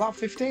 that. What was that,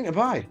 15 to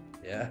buy?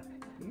 Yeah.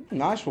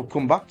 Nice, we'll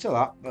come back to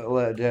that at a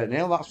later date,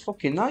 Neil. That's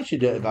fucking nice, you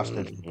dirty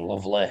bastard.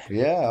 Lovely.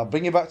 Yeah, I'll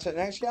bring you back to it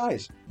next,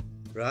 guys.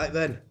 Right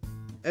then.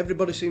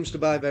 Everybody seems to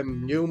buy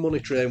them new money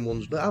train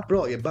ones, but I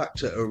brought you back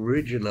to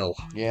original.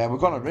 Yeah, we're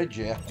going to ridge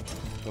here.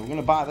 So we're going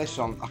to buy this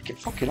on.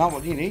 Fucking hell,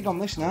 what do you need on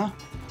this now?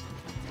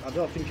 I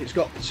don't think it's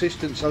got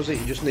persistence, has it?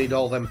 You just need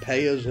all them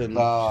payers and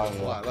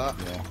stuff like that.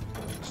 Yeah.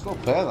 Still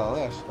pay though,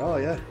 this. Oh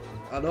yeah.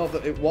 I know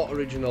that it was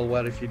original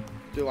where if you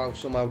do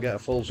somehow get a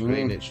full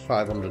screen, it's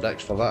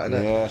 500x for that,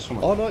 innit? Yeah,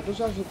 something. Oh no, it does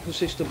have a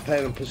persistent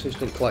payer and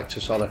persistent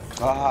collector, sorry.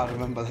 Ah, I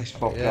remember this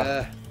fucker.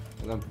 Yeah.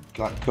 Them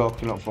like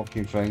coconut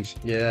fucking things.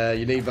 Yeah,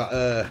 you need that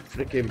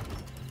freaking.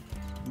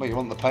 Well, you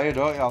want the payer,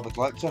 don't you, or the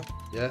collector?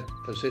 Yeah,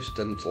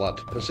 persistent lad,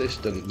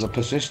 persistent. The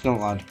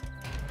persistent lad.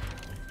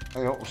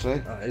 Hey, up, see?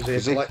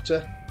 Is he a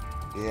collector?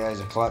 Yeah, he's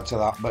a collector,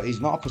 that, but he's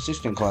not a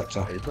persistent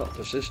collector. He's not a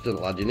persistent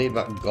lad. You need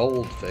that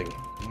gold thing.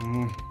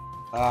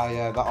 Ah,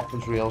 yeah, that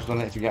happens reels,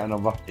 doesn't it, if you get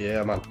another?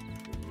 Yeah, man.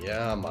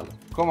 Yeah, man.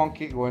 Come on,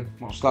 keep going.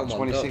 What's that,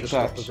 26x?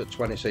 Stop us at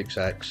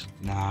 26x.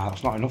 Nah,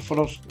 that's not enough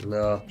for us.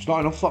 No. It's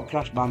not enough for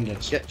Crash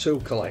Bandits. Get 2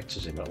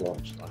 collectors in at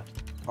once, lad.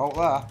 Out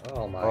there?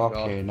 Oh, my God.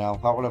 Okay, now,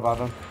 that would have had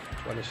them.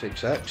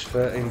 26x,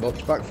 13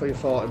 bucks back for your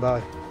 40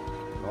 buy.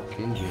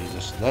 Fucking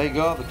Jesus. There you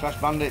go, the Crash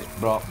Bandits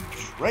brought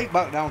straight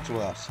back down to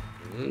us.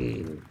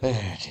 Oh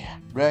dear.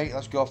 Right,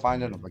 let's go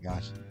find another,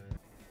 guys.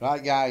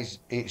 Right, guys,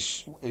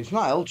 it's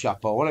not El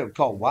Chapo, what it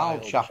called?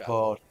 Wild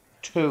Chapo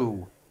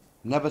 2.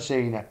 Never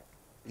seen it.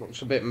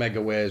 Looks a bit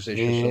mega ways-ish.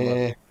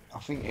 Yeah, I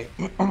think it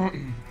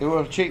it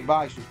was a cheap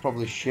buy, so it's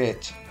probably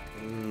shit.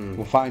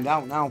 We'll find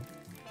out now.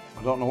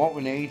 I don't know what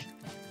we need.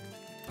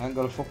 I ain't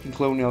got a fucking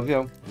clue, have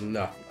you?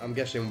 No, I'm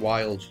guessing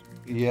wild.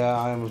 Yeah,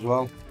 I am as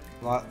well.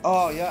 Like,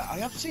 oh yeah, I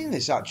have seen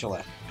this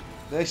actually.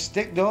 They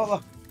stick, don't they?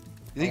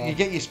 You think you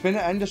get your spin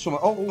at end or something?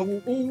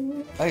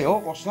 Oh. Hey,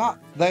 what's that?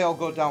 They all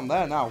go down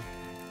there now.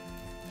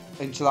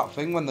 Into that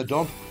thing when they're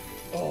done.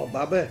 Oh,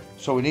 baby.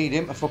 So we need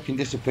him to fucking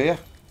disappear.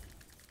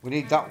 We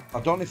need that. I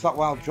don't know if that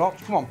wild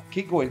drops. Come on,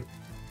 keep going.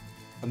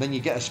 And then you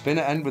get a spin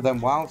at end with them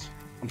wilds.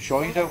 I'm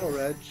sure you do.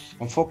 Reds.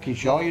 I'm fucking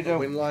sure you do.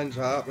 Win lines,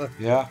 aren't they?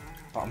 Yeah,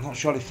 but I'm not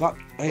sure if that.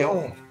 Hey,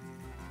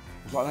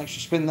 we've got an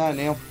extra spin there,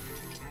 Neil.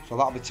 So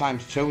that'll be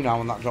times 2 now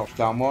when that drops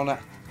down, won't it?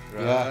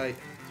 Right. Yeah.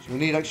 So we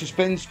need extra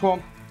spins, come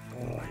on.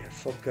 Oh, you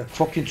fucker.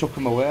 Fucking took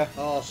them away.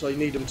 Oh, so you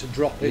need them to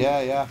drop in.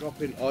 Yeah.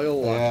 Drop in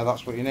oil. Yeah,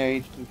 that's what you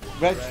need.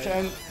 Red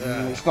 10.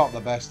 It's not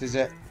the best, is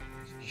it?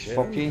 It's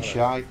fucking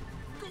shite.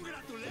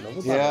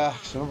 Yeah,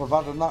 it's another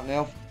bad one, that,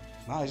 Neil.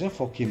 That is a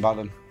fucking bad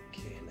one.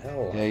 Fucking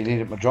hell. Yeah, you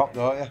need it to drop,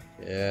 don't you?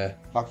 Yeah.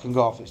 That can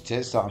go off its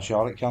tits, that I'm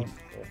sure it can.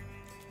 Yeah.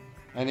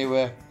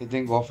 Anyway, it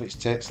didn't go off its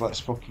tits. Let's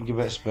fucking give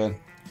it a spin.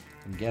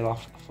 And get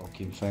off the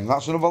fucking thing.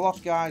 That's another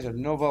loss, guys.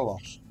 Another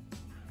loss.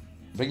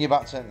 Bring you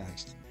back to it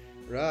next.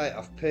 Right,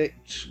 I've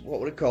picked, what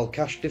would it call?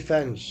 Cash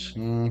Defence.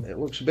 It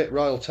looks a bit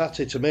Royal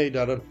Tatty to me,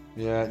 Darren.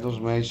 Yeah, it does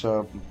me,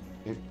 so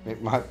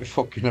it might be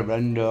fucking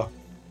horrendo.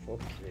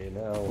 Fucking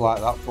hell.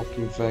 Like that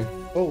fucking thing.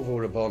 Oh,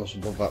 for a bonus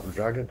above that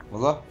dragon.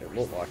 Will there? It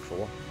looked like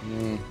 4.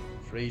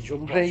 3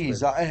 jump. 3, is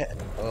that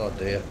it? Oh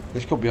dear.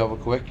 This could be over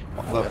quick.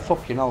 What the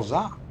fucking hell's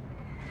that?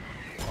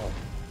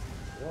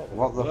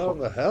 What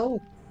the hell?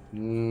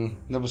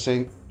 Never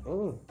seen.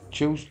 Oh.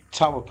 Choose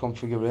tower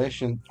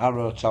configuration.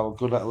 Arrow tower,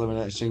 good at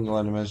eliminating single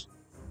enemies.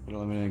 Good at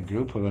eliminating a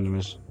group of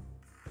enemies.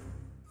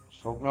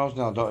 Fuck knows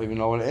now, I don't even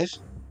know what it is.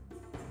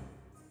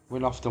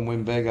 Win often,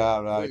 win big,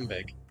 alright. Win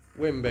big.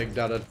 Win big,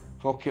 Darren.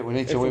 Fuck it, we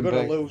need to win big. If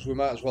we're going to lose, we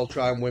might as well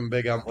try and win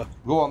big, haven't we?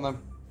 Go on then.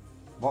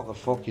 What the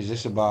fuck is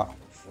this about?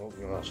 Fuck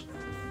knows.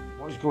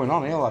 What is going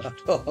on here, lad? I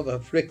don't have a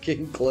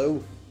freaking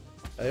clue.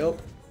 Hey up.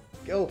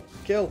 Kill.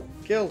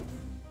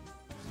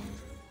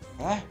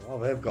 Eh? Oh,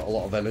 they've got a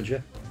lot of energy.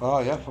 Oh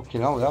yeah, fucking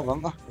hell, they have,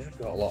 haven't they? They've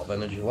got a lot of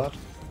energy, lad.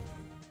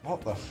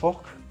 What the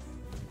fuck?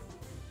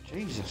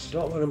 Jesus.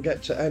 Don't let them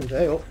get to end.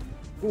 Hey up.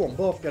 Go on,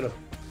 both get them.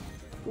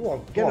 Go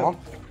on, get them.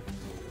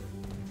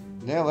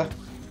 Nearly.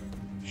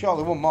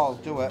 Surely one more will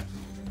do it.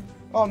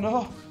 Oh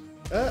no.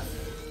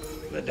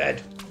 They're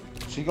dead.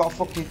 So you got a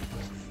fucking...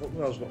 Fuck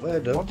knows what they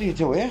do. What do you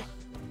do here?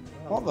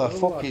 What the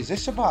fuck is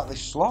this about,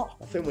 this slot?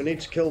 I think we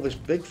need to kill this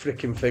big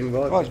freaking thing,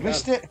 boy. Oh, he's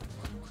missed it.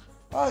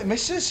 Oh, it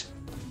misses.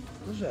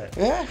 Does it?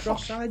 Yeah.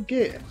 Cross-side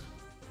gate.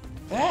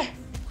 Yeah.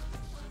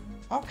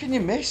 How can you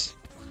miss?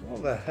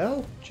 What the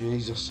hell?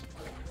 Jesus.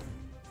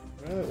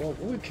 Right, well,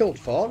 we killed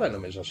 4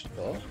 enemies, I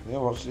suppose.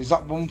 Yeah, is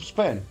that one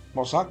spin?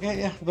 What's that get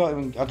you?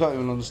 I don't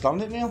even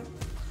understand it, Neil.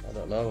 I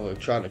don't know, we're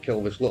trying to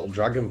kill this little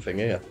dragon thing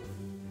here.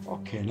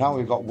 Okay, now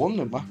we've got one,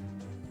 didn't we?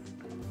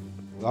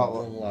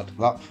 One lad.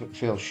 That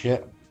feels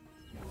shit.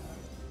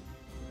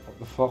 What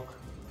the fuck?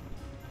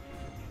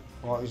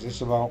 What is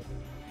this about?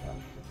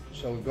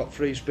 So we've got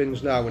 3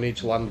 spins now, we need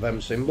to land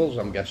them symbols,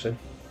 I'm guessing.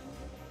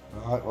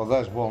 Right, well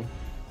there's one.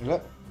 Is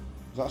it?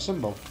 Is that a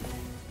symbol?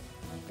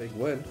 Big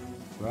win.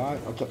 Right,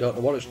 I don't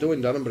know what it's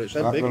doing, Darren, but it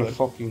said big win. I've win.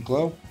 got a fucking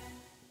clue.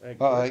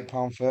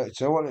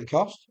 £8.32, what did it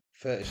cost?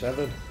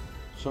 37.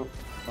 So,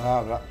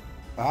 right.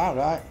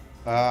 Right.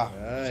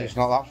 So it's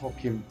not that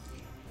fucking...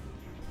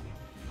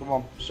 Come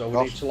on. So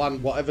we need to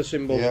land whatever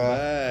symbols Yeah. are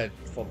there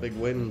for big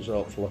wins,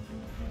 hopefully.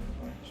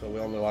 So we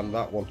only land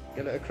that one.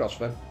 Get it across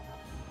then.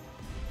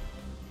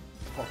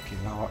 Fucking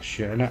hell, that's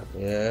shit, innit?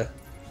 Yeah.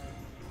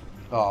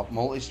 Oh,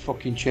 multi's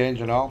fucking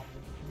change and all.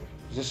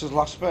 Is this his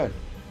last spin?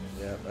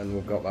 Yeah, and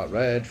we've got that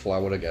red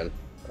flower again.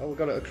 Oh, we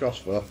got it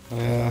across though.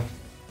 Yeah.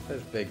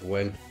 There's big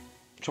win.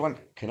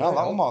 Fucking hell,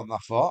 that one more than I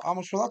thought. How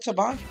much was that to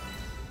buy?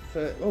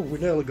 Oh, we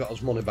nearly got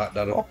us money back,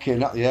 Darren. Okay,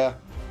 yeah.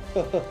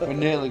 We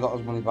nearly got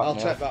his money back. I'll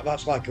take that,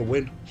 that's like a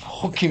win.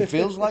 Fucking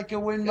feels like a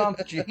win, man.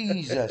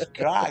 Jesus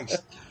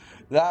Christ.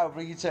 Right, I'll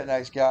bring you to it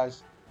next,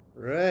 guys.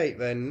 Right,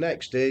 then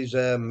next is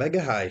Mega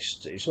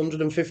Heist. It's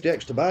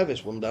 150x to buy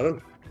this one,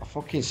 Darren. I've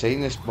fucking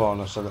seen this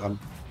bonus. I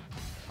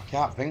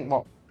can't think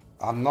what.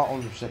 I'm not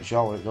 100%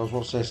 sure what it does.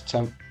 What's this?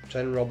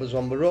 10 robbers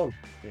on the run.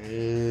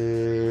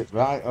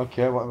 right,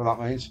 okay, whatever that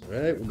means.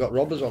 Right, we've got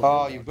robbers on.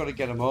 Oh, you've got to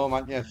get them home,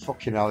 haven't you?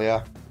 Fucking hell,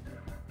 yeah.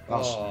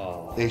 That's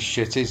this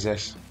shit is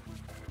this.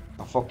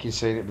 I've fucking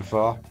seen it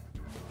before.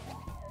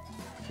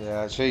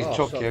 Yeah, so he's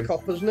took him.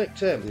 Copper's nicked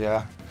him.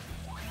 Yeah.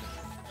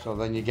 So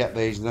then you get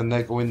these, and then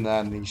they go in there,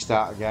 and then you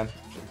start again.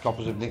 So the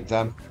coppers have nicked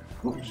them.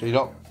 So you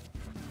don't.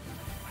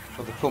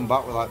 So they come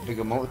back with like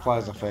bigger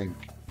multipliers, I think.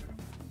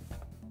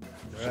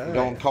 Right. So you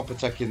don't want copper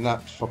taking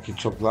that. Fucking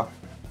took that.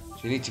 So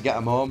you need to get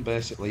them home.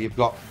 Basically, you've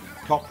got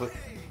copper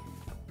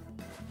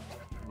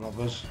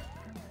robbers.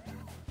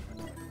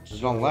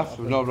 There's none left.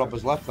 There's no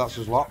robbers left. That's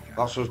us lot.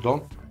 That's us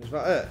done. Is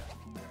that it?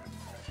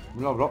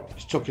 No rob.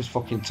 He's took his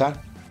fucking 10.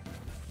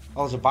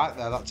 Oh, there's a bike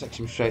there. That takes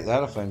him straight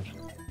there, I think.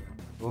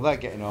 Well, they're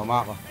getting home,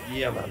 aren't they?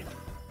 Yeah, man.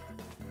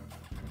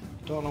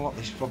 I don't know what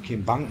this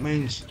fucking bank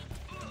means.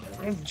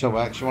 So we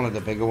actually wanted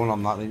the bigger one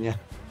on that, didn't you?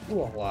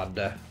 What lad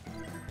there?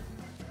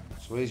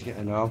 So he's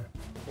getting home.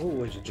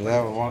 Oh, he's a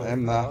Yeah, we want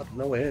him there.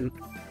 No, he ain't.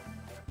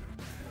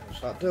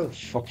 What's that do?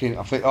 Fucking,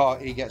 I think, oh,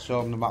 he gets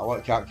home no matter what,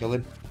 you can't kill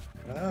him.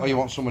 Ah, Oh, you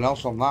want someone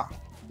else on that?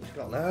 he's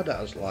got an hard at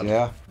us, lad.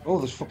 Yeah. Oh,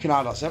 there's fucking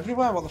hard-hats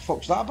everywhere. What the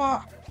fuck's that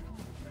about?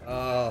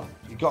 Oh,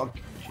 You got,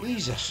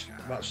 Jesus.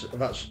 that's.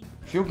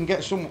 If you can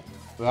get some,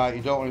 right,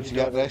 you don't want him to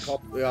get this.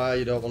 Yeah,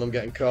 you don't want him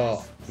getting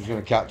caught. Who's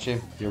going to catch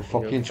him? You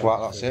fucking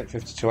twat, that's it.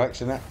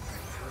 52x, innit?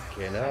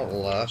 Fucking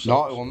hell,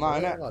 Naughty one,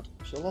 that, innit?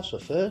 It's a loss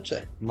of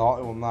 30.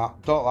 Naughty one, that.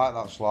 Don't like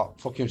that slot.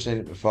 Fucking seen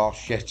it before.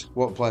 Shit.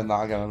 Won't play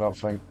that again, I don't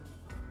think.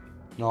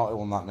 Naughty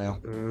one, that,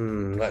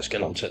 Neil. Let's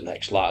get on to the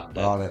next lad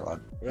then. Alright, lad.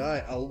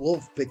 Right, I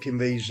love picking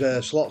these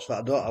slots that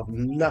I don't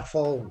have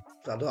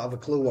I don't have a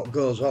clue what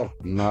goes on.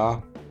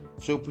 No.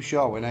 Super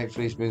Show win, 8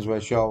 free spins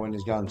where Show win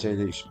is guaranteed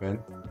each spin.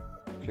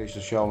 Increase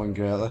the Show win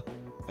greatly.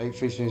 8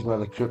 free spins where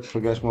the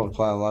progress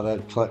multiplier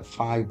ladder. Collect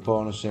 5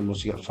 bonus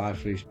symbols to get 5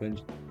 free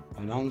spins.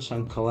 Announce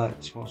and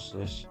collect. What's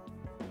this?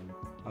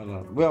 I don't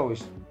know. We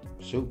always.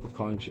 Super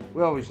coins.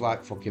 We always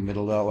like fucking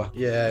middle, don't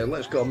we? Yeah,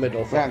 let's go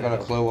middle. We ain't got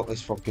a clue what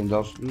this fucking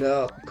does.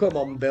 No, come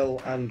on,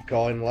 Bill and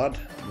coin, lad.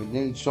 We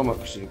need some. What,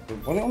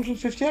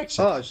 150x?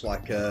 Oh, it's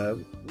like a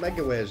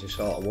Mega Wazy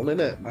sort of one, isn't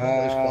it?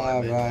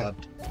 Right. Lad.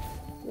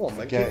 Come on,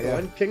 then, keep Yeah.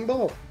 going. King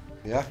Ball.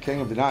 Yeah, King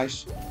would be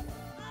nice.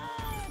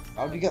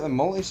 How do you get the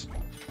multis?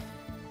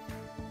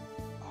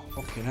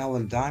 Oh, fucking hell,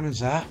 them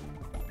diamonds there.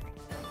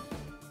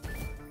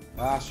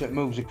 Ah, so it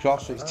moves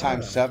across, so it's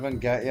times 7,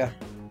 get ya.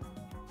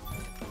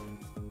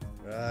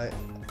 Right.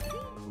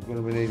 We're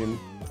going to be needing.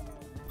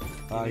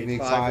 You need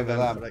 5 of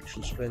them. for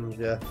extra spins,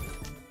 yeah.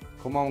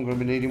 Come on, we're going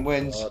to be needing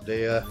wins. Oh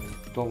dear.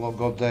 Don't look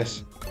good,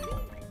 this.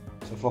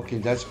 It's a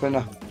fucking dead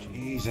spinner.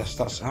 Jesus,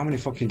 that's how many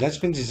fucking dead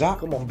spins is that?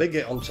 Come on, big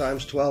hit on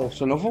times 12.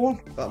 It's another one.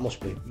 That must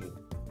be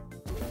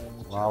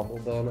Wow, double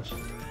bonus.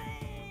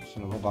 it's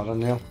another bad one,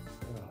 Neil.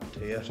 Oh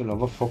dear. It's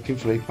another fucking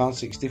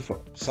 £3.60,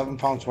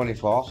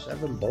 £7.24.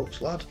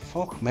 $7, lad.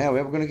 Fuck me, are we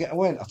ever going to get a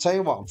win? I'll tell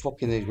you what, I'm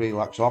fucking these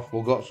relax off.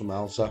 We'll go to something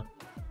else, sir.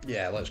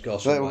 Yeah, let's go.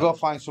 So we'll go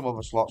find some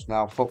other slots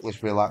now. Fuck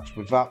this relax.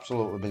 We've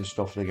absolutely been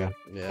stuffed again.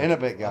 Yeah. In a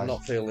bit, guys. I'm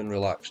not feeling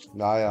relaxed.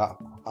 No, yeah.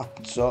 I'm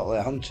totally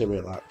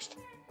anti-relaxed.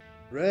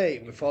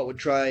 Right, we thought we'd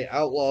try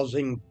Outlaws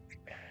Inc.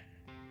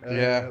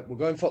 Yeah. We're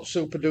going for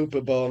super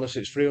duper bonus.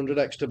 It's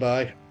 300x to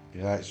buy.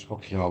 Yeah, it's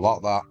fucking a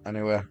lot, that.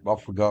 Anyway,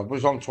 off we go. It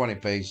was on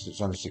 20p, so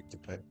it's only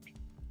 60p.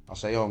 I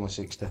say only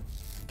 60.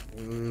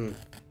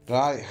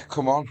 Right,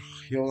 come on.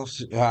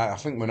 Right, I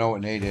think we know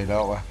what we need here,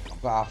 don't we?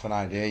 I've got half an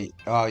idea.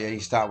 Oh, yeah, you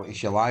start with,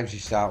 it's your lives you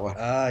start with.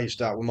 Ah, you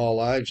start with more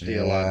lives, do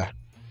you, Yeah. lad?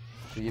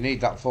 So you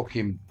need that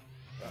fucking...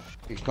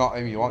 It's not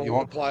him you want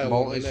Multiplier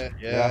multis. one, innit?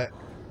 Yeah.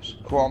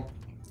 Come on.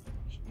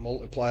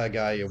 Multiplier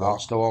guy you want.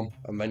 That's the one.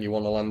 And then you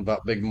want to land that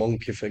big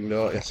monkey thing,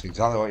 don't you? That's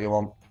exactly what you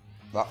want.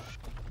 That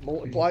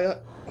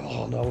Multiplier?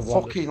 Oh, no.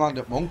 fucking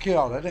landed monkey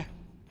already.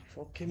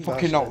 Fucking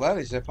Fucking not bastard. there,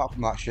 is it? Apart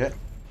from that shit.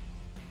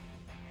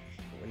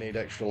 We need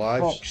extra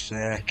lives. Fuck's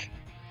sake.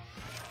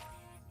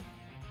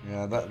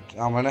 Yeah, that.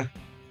 How many?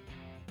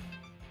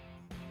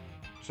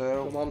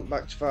 Come 2. on,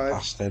 back to 5.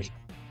 Bastard.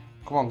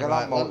 Come on, get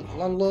Right, that multi.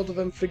 land load of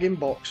them frigging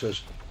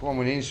boxes. Come on,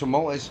 we need some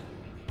multis.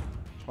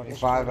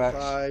 25x.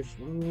 5.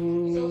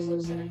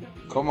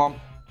 Come on.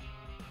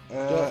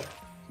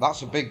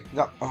 That's a big.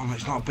 Oh,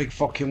 it's not a big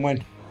fucking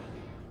win.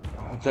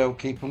 That'll do.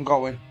 Keep them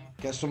going.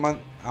 Get someone.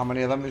 How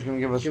many of them is going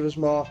to give us? Give us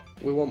more.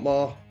 We want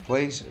more.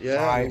 Please. Yeah,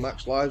 5.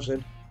 max lives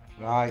in.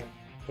 Right.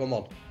 Come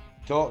on.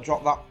 Don't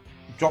drop that.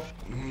 Drop.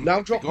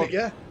 Now drop good. it,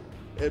 yeah.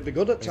 It'd be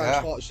good at times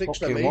Yeah, 46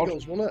 them fucking would.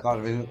 Eagles, wouldn't it?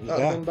 That'd be. That'd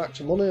Yeah. bring back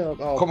to money.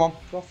 Oh, Come on.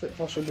 Profit,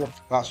 possibly.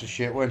 That's a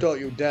shit win. Don't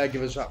you dare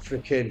give us that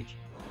freaking.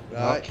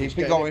 Right, keep it's it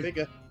getting going.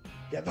 Bigger.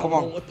 Get that Come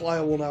on.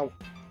 multiplier one out.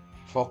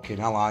 Fucking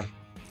hell, aye.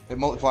 It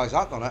multiplies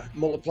that, doesn't it?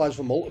 Multiplies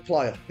for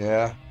multiplier.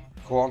 Yeah.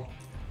 Come on.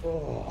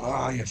 Oh,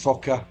 Ah, you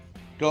fucker.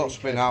 Don't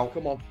spin out.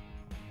 come on.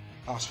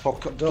 That's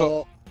fucker.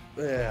 Don't.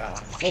 Yeah.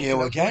 you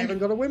Fuck, again. I even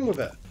got a win with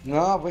it.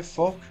 No, we're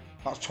fuck.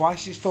 That's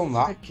twice he's done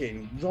that.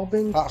 Fucking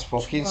Robin. That's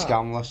fucking twat.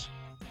 scandalous.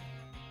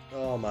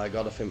 Oh my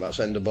god, I think that's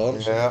end of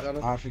bonus. Yeah,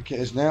 I think it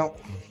is now.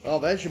 Oh,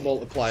 there's your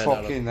multiplier.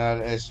 Fucking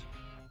there it is.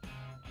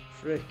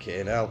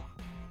 Freaking hell.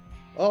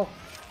 Oh,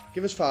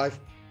 give us 5.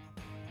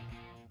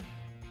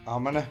 How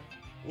many?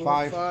 We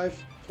 5. want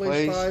 5. Please,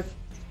 Please. 5.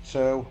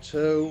 2.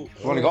 2.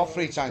 We've only got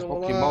 3 times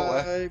Still fucking multi.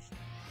 alive.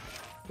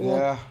 Come on,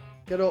 Yeah.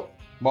 get up.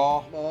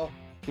 More. More.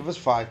 Give us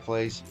 5,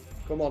 please.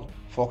 Come on.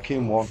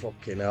 Fucking 1.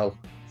 Fucking hell.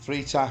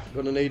 3 times.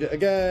 Gonna need it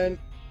again.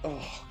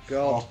 Oh,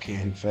 God.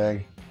 Fucking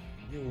thing.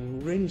 You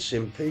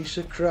rinsing piece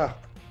of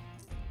crap.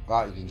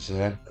 That is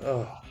insane.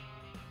 Oh.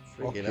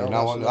 Fucking Freaking hell.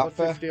 hell, what That's did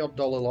that another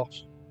 $50 odd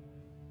loss.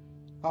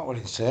 That was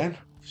insane.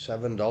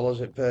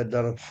 $7 it paid,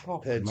 Darren.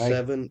 Fuck Paid me.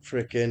 $7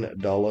 freaking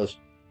dollars.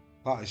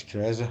 That is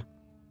crazy.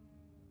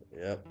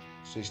 Yep.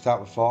 So you start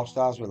with 4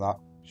 stars with that.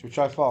 Should we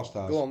try 4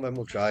 stars? Go on then,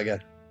 we'll try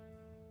again.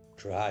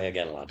 Try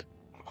again, lad.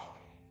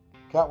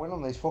 Can't win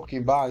on these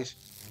fucking buys.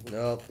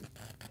 No,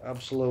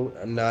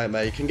 absolute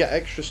nightmare. You can get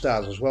extra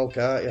stars as well,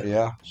 can't you?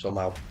 Yeah.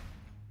 Somehow.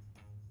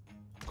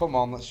 Come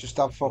on, let's just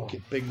have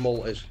fucking... Big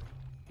multis.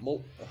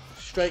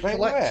 Straight Straight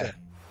collect away? it.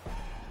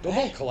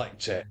 Double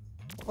collect it.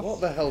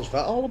 What the hell's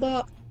that all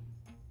about?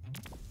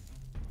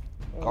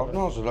 God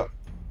knows that.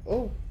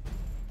 Oh.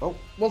 Oh.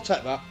 We'll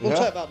take that. We'll Yeah.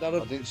 take that, I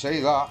Darren. didn't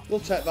see that. We'll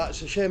take that.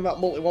 It's a shame that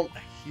multi wasn't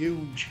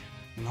huge.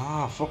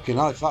 Nah, fucking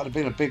hell. If that had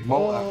been a big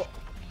multi.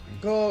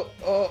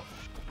 Oh,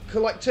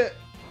 collect it.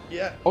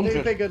 Yeah, 100.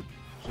 do big one.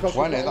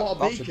 20, Got a lot of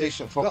that's a beakers.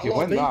 decent Got a fucking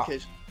lot of win, that.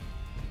 beakers.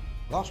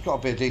 That's got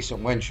to be a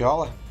decent win,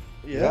 surely.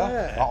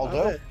 Yeah, that'll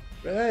do.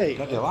 Right.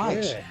 Bloody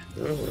likes. okay.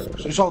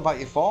 So it's all about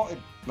your 40.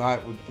 Right,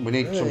 we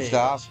need some Right,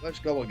 stars. Let's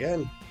go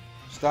again.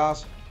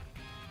 Stars.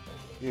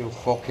 You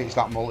fuck it, it's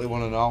that multi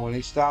one and all. We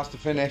need stars to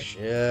finish.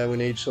 Yeah, we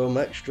need some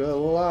extra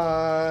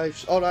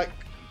lives. All right,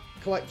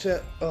 collect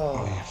it. Oh,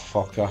 Oh, you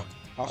fucker.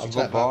 That's I'll a take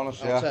good bonus,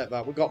 that. yeah. I'll take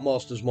that. We got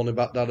Monster's money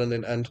back, Darren,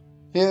 in the end.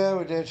 Yeah,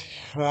 we did.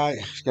 Right,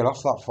 let's get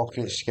off that fucker,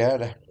 it's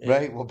scary. Yeah.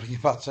 Right, we'll bring you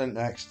back in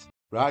next.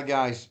 Right,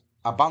 guys,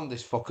 I banned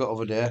this fucker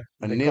over there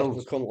and Because Neil,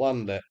 we couldn't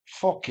land it.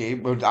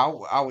 fucking,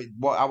 how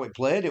it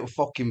played, it was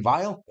fucking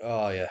vile.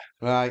 Oh yeah.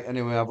 Right,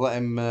 anyway, I've let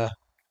him,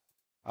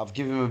 I've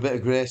given him a bit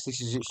of grace.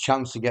 This is its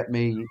chance to get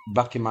me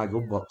back in my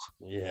good books.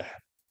 Yeah.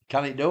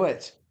 Can it do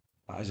it?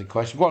 That is a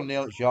question. Go on,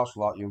 Neil, it's your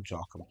slot, you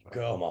talk about it.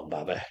 Come on,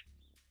 baby.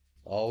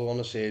 All we want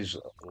to see is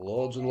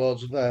loads and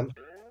loads of them.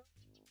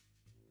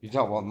 You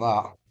don't want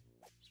that.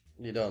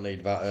 You don't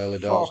need that early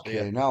doors, do you?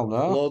 Fucking hell,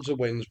 no. Loads of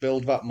wins,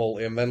 build that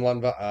multi, and then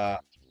land that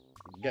art.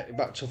 Get it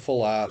back to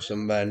full arts,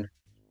 and then.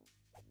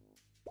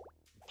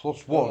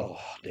 +1. Oh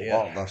dear.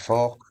 What the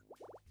fuck?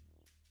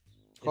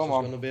 Come It's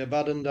on. going to be a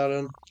bad one,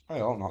 Darren. I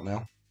hope not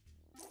now.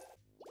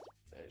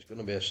 It's going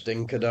to be a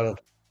stinker, Darren.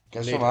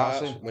 Get We some need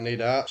arts arts. in. We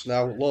need arts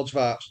now. Loads of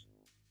arts.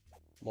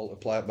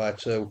 Multiply it by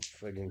 2.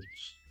 Friggin'.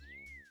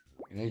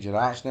 You need your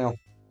arts now.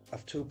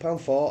 Have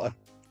 £2.40.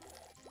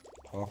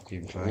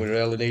 Fucking We thing.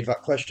 really need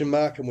that question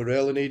mark, and we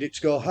really need it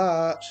to go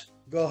hearts.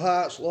 Go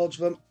hearts, loads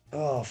of them.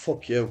 Oh,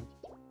 fuck you.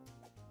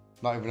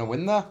 Not even a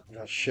win there.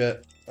 That's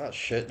shit. That's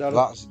shit,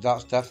 Darren.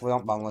 That's definitely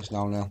on ban list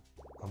now, Neil.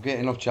 I'm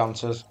getting enough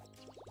chances.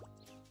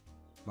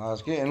 I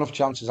was getting enough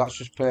chances. That's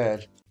just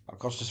paid. That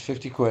cost us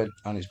 50 quid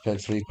and it's paid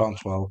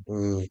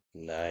 £3.12.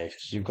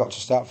 Nice. You've got to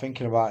start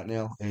thinking about it,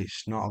 Neil.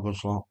 It's not a good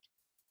slot.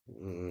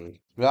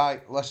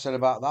 Right, less said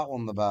about that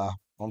one, the bar.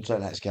 On to the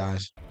next,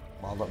 guys.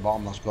 Wild at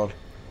bottom, that's good.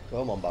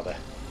 Come on, baby.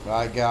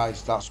 Right,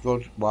 guys, that's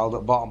good. Wild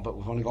at bottom, but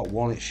we've only got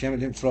one. It's a shame we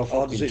didn't throw a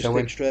Oh, does fucking it two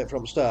in. stick straight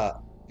from start?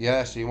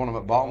 Yeah, so you want them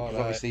at bottom, Oh, because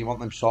right. obviously you want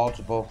them swords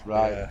above.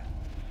 Right. Yeah.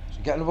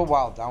 So get another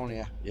wild down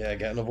here. Yeah,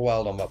 get another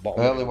wild on that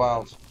bottom. Early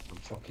wild.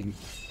 Fucking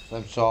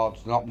them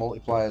swords, not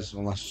multiplayers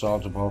unless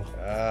swords above.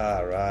 Ah,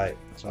 right.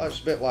 So it's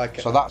a bit like.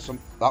 So that's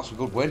a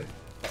good win.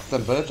 That's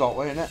them birds all the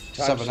way, isn't it?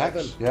 times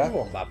 7x, yeah. Come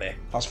on, baby.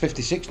 That's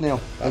 56 Neil.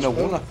 That's In a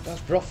good. winner.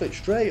 That's profit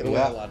straight away,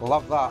 Yeah, lad. we'll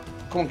have that.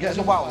 Come on, get us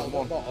a wild at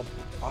one. the bottom.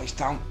 Oh, it's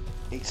down.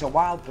 It's a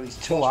wild, but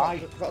it's too high.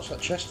 What's that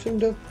chest thing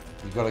do?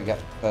 You've got to get,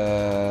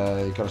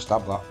 you've got to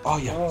stab that. Oh,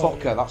 yeah,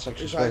 fucker, yeah. that's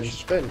extra Is that spins.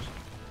 extra spins?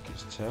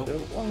 It's two.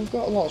 Well, we've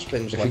got a lot of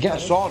spins If left. you get a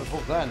haven't sword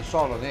above there and a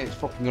sword on here, it's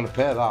fucking going to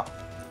pay that.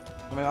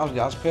 I mean,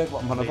 it has paid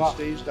what I'm on we? about.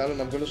 Steez,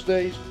 Darren, I'm going to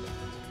steez.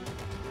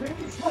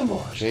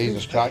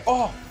 Jesus Christ.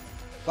 Oh!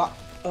 That,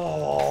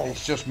 Oh,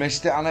 it's just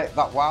missed it, hasn't it?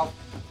 That wild.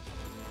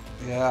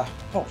 Yeah.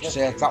 Fuck's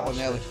sake, that was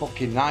nearly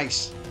fucking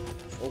nice.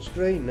 full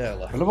screen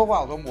nearly. Another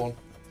wild on one.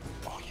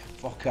 Oh, you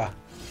fucker.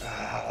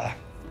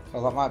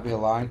 Oh, that might be a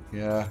line.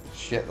 Yeah.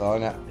 Shit though,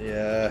 innit?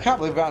 Yeah. I can't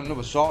believe we had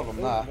another sword on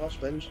there. More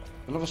spins.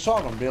 Another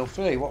sword on reel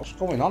 3. What's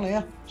going on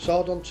here?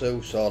 Sword on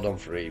 2, sword on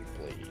 3,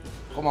 please.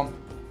 Come on.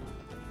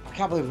 I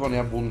can't believe we've only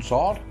had one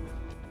sword.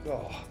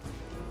 Oh,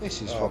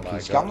 This is Oh fucking my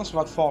scandalous. We've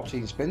had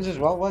 14 spins as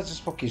well. Where's this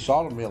fucking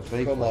sword on reel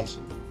 3, come on. please?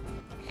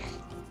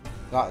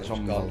 That is It's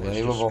gone. It's just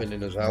unbelievable.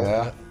 spinning us out.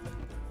 Yeah. isn't it?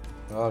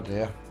 Oh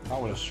dear.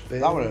 That was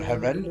Spinning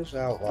horrendous. us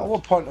out, At lad.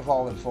 what point of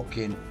all them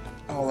fucking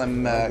A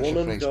one extra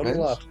and 3 done, spins?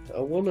 lad.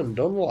 A one and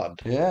done, lad.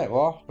 Yeah,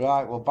 well,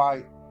 right, we'll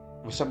buy.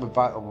 We said we'd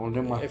buy the one,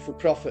 didn't we? If we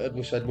profited,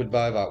 we said we'd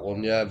buy that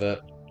one, yeah,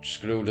 but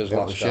screwed us Bit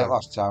of last shit time.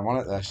 last time,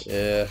 wasn't it, this?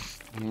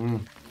 Yeah.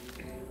 Mm.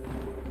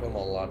 Come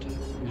on, lad.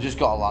 You just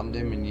got to land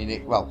him and you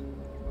need... Well,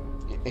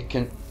 it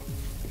can...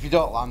 If you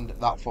don't land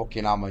that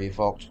fucking hammer, you're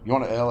fucked. You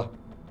want it early.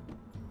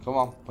 Come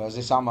on, where's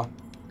this hammer?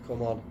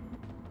 Come on.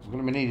 We're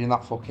going to be needing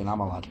that fucking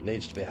hammer, lad. It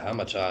needs to be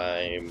hammer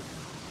time.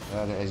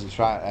 There it is, it's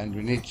right at the end.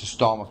 We need to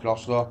storm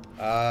across, though.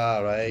 Ah,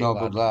 right. No lad.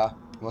 good there,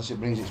 unless it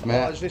brings its Oh,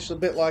 mate. is this a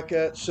bit like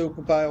a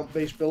Super Bionic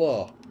Beast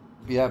Below?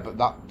 Yeah, but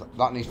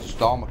that needs to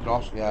storm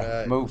across, yeah.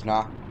 Right. Move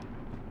now.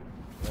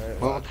 Right,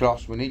 Move lad.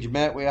 across, we need your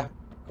mate with you.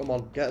 Come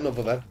on, get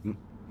another then.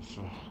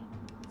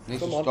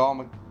 Needs Come to on.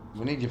 storm.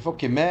 We need your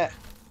fucking mate.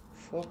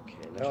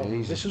 Fucking hell.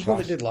 Jesus This is what it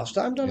Christ. did last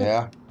time, didn't it?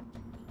 Yeah.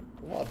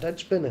 What a dead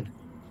spinning.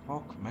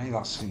 Fuck me,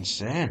 that's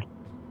insane.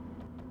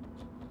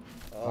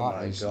 Oh That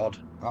my is- god.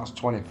 That's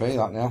 20p,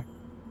 that now.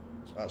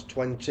 That's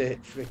 20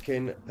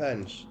 freaking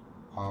pence.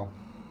 Wow.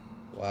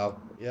 Wow.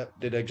 Yep,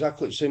 did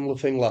exactly the similar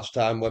thing last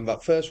time. When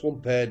that first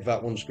one paid,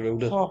 that one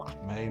screwed us. Fuck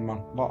me, man.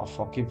 What a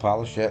fucking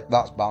pile of shit.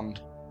 That's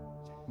banned.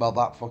 Well,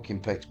 that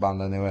fucking pick's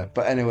banned anyway.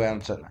 But anyway,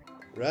 on to...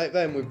 Right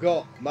then, we've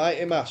got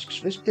Mighty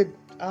Masks. This did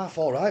half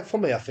alright for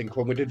me, I think,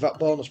 when we did that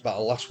bonus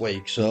battle last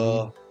week.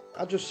 So,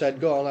 I just said,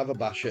 go on, have a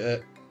bash at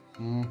it.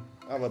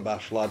 Have a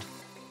bash, lad.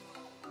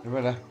 You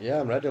ready?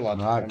 Yeah, I'm ready, lad.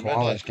 Right, I'm come on,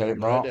 ready. let's get it, I'm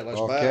bro. ready. Let's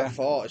Okay. buy it at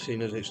 40,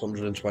 seeing as it's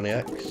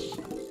 120x.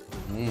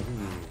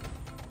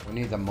 We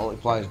need them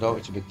multipliers, don't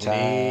we, to be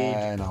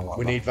 10 or whatever.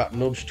 We need that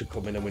nudge to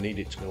come in, and we need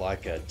it to be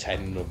like a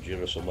 10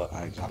 nudger or something.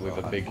 Exactly With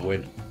a right. big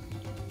win.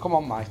 Come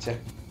on, Mighty.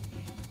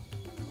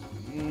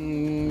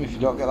 If you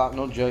don't get that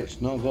nudge,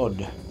 it's no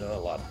good. No,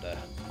 lad.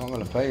 Not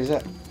going to pay, is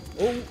it?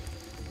 Oh,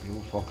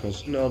 You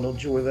fuckers. no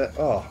nudger with it.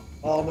 Oh,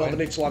 no, they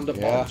need to land a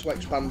bomb Yeah. to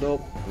expand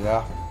up.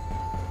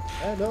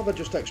 Yeah, No, they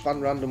just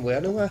expand randomly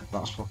anyway.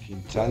 that's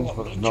fucking tense, Oh,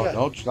 but there's no nudge.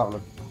 nudge. That'll be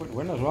a quick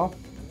win as well.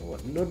 Oh,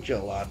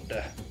 nudger, lad.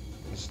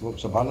 This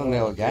looks a banner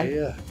nail again.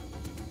 Yeah.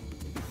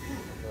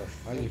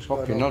 And you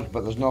fucking nudge,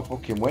 but there's no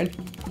fucking win.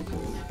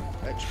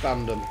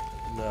 Expand them.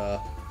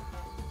 No.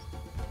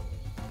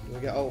 Do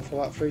we get all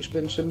for that free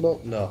spin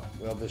symbol? No.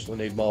 We obviously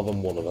need more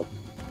than one of them.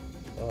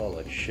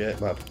 Holy shit,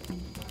 man.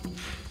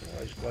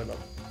 What is going on?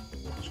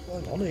 What's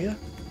going on here?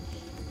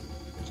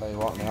 Tell you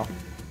what now.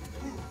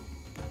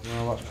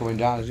 No, what's coming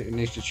down is it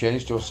needs to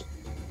change to us.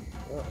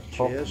 Oh,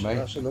 Fuck cheers. me.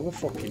 That's another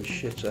fucking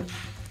shitter.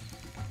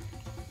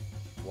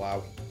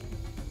 Wow.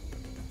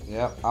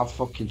 Yeah, have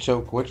fucking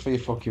 £2 for your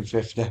fucking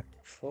 50.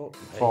 Fuck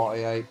me.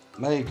 48.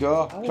 There you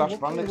go. Oh, Crash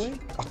what can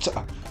Bandits.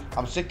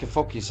 I'm sick of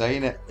fucking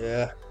saying it.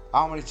 Yeah.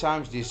 How many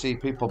times do you see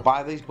people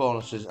buy these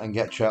bonuses and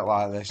get treated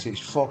like this? It's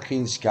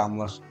fucking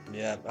scandalous.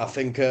 Yeah. I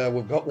think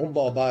we've got one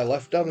more buy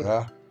left, haven't we?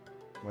 Yeah,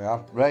 we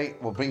have.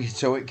 Right, we'll bring you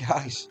to it,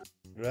 guys.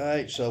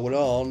 Right, so we're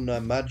on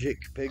Magic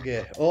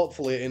Piggy.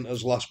 Hopefully it ain't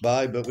us last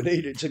buy, but we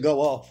need it to go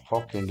off.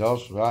 Fucking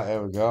does. Right,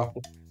 here we go.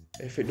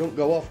 If it don't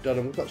go off,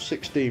 Darren, we've got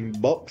 16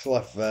 bucks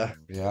left there.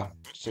 Yeah,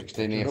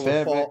 16 of your Another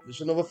favourite.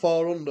 There's another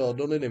 400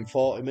 done in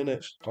 40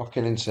 minutes.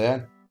 Fucking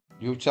insane.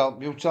 You tell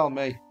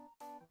me.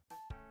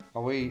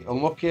 Are we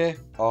unlucky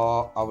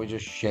or are we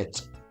just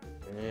shit?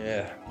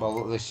 Yeah. Well,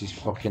 look, this is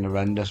fucking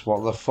horrendous.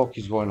 What the fuck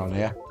is going on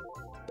here?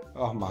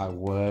 Oh my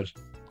word.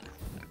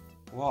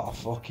 What a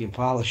fucking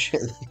pile of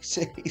shit this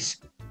is.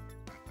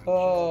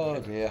 Oh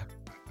dear.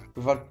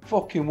 We've had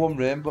fucking one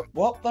rain, but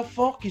what the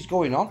fuck is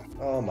going on?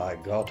 Oh my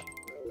god.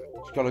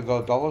 It's got to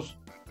go dollars.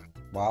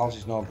 Wiles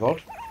is no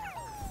good.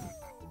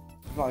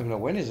 It's not even a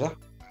win, is there?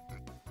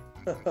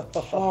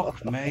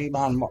 Fuck me,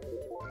 man.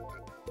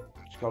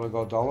 It's got to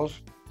go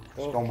dollars.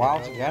 It's gone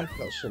wild again.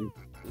 Got some.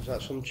 Is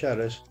that some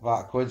cherries?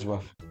 About £1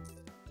 worth.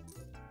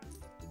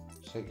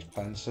 6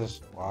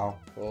 pences. Wow.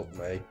 Fuck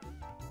me.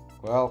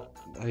 Well,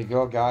 there you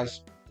go,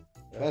 guys.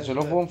 There's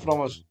another one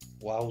from us.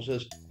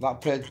 Wowzers.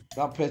 That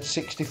paid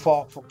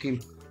 64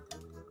 fucking.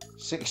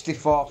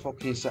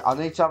 I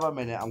need to have a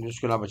minute. I'm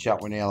just gonna have a chat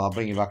with Neil. I'll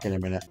bring you back in a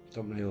minute.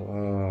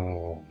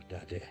 Oh,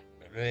 daddy.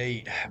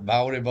 Right,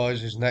 Bowery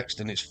Boys is next,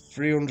 and it's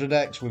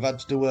 300x. We've had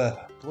to do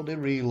a bloody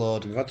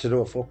reload. We've had to do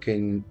a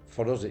fucking.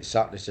 For us, it's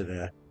Saturday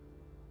today.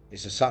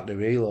 It's a Saturday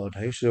reload.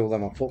 I used to do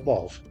them at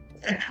footballs.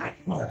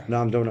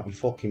 Now I'm doing it on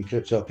fucking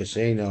crypto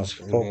casinos.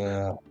 Fuck.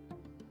 Yeah.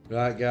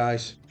 Right,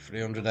 guys.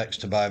 300x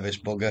to buy this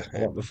bugger.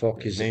 What the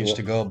fuck It is needs it?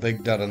 to go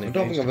big, Darren. I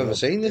don't think I've ever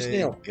seen this,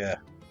 Neil. Yeah.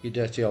 You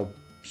dirty old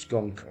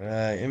skunk.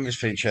 Right,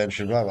 inventory change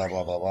should blah blah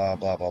blah blah blah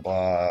blah blah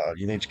blah.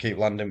 You need to keep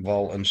landing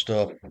vault and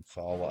stuff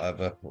for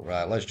whatever.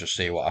 Right, let's just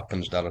see what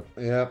happens, Darren.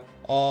 Yeah.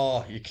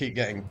 Oh, you keep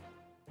getting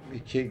You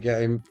keep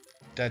getting.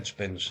 dead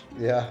spins.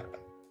 Yeah.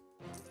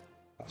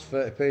 That's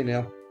 30p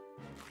now.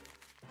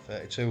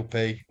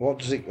 32p. What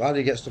does it? How do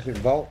you get stuff in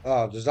vault?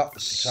 Oh, does that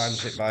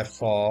Times it by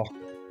 4.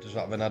 Does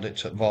that then add it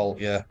to vault?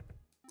 Yeah.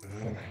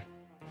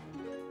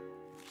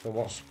 So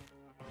what's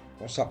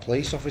that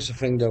police officer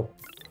thing do?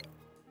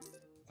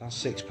 That's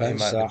 6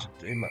 pence. That.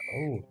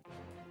 Oh,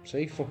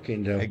 See,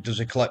 fucking do. does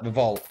he collect the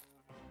vault?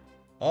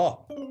 Oh,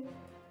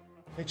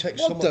 he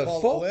takes What some of the the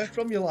vault fuck? away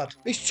from you, lad.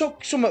 He's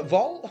took some at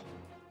vault.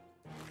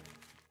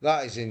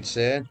 That is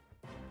insane.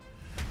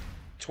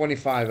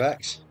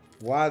 25x.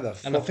 Why the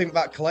fuck? And I think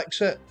that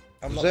collects it.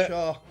 I'm Was not it?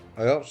 sure.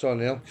 I hope so,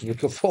 Neil, because we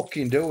could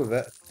fucking do with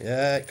it.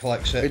 Yeah, it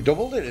collects It it.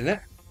 doubled it, didn't it?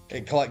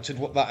 It collected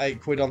that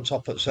 £8 on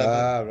top at 7.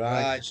 Ah,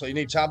 right. So you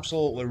need to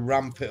absolutely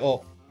ramp it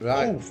up.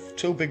 Right. Oh,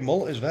 2 big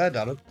multis there,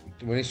 Darren.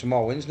 We need some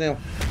more wins, Neil.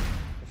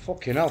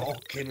 Fucking hell.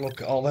 Fucking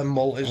look at all them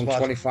multis, On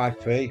lad.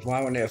 25p. Why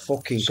wasn't it a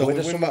fucking So quid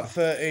we or win something? about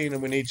 13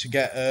 and we need to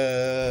get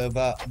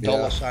that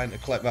dollar sign to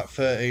collect that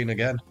 13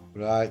 again.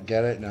 Right,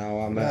 get it now.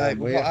 I'm Right, we've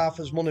with got you. half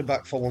his money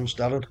back for once,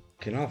 Darren.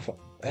 Fucking hell.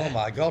 Oh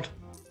my god.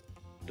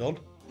 Done.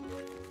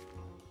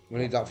 We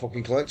need that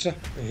fucking collector.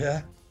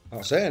 Yeah,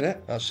 That's it,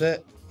 innit? that's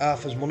it.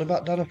 Half his money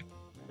back, Darren.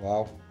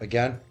 Wow.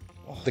 Again.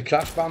 The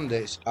Crash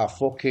Bandits are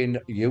fucking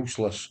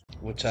useless.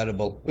 We're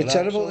terrible. We're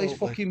terrible at these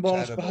absolutely fucking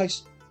bonus terrible.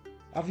 buys.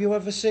 Have you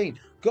ever seen?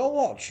 Go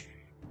watch.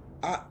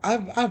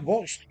 I've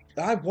watched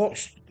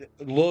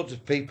loads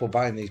of people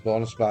buying these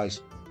bonus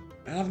buys,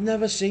 and I've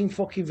never seen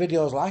fucking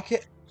videos like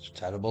it. It's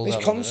terrible. It's Darren,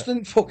 isn't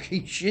constant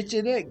fucking shit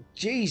in it.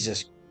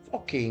 Jesus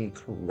fucking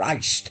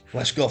Christ. it?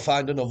 Let's go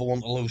find another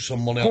one to lose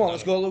some money Come on. on,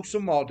 let's go look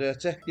some more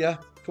dirty. Yeah,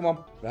 come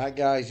on. Right,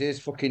 guys, here's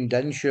fucking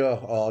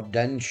Denshaw or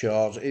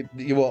Denshaws.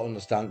 You won't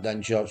understand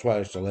Denshaw, it's where I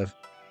used to live.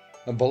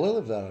 And Bully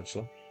lived there,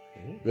 actually.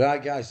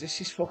 Right, guys, this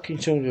is fucking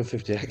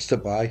 250x to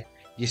buy.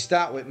 You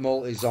start with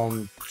multis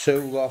on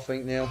 2, I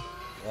think, Neil.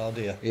 Oh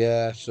dear.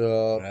 Yeah,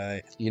 so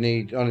Right. you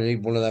only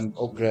need one of them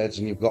upgrades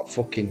and you've got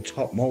fucking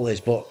top multis,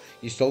 but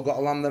you still got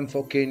to land them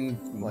fucking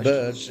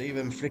birds. See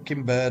them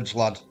freaking birds,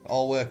 lad.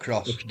 All the way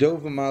across. We could do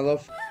with them, my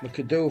love. We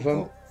could do with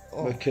them.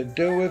 Oh. We could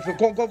do with them.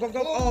 Go on, go on, go on, go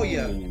on. Oh,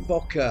 yeah,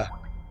 fucker.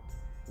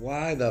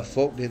 Why the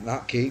fuck didn't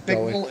that keep Big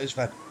going? multis,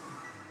 then.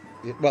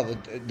 Well,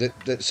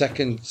 the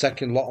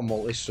second lot of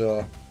multis,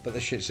 so... But the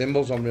shit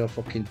symbols on real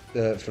fucking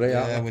free, aren't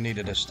Yeah, they? we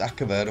needed a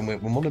stack of it and we're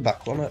money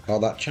back on it. Oh,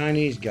 that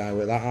Chinese guy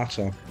with that hat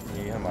on.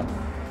 Yeah, man.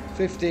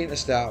 15 to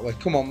start with.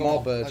 Come on,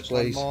 more birds, Let's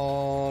land please.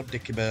 more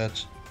dicky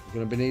birds. We're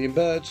going to be needing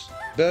birds.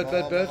 Bird.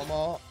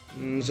 More.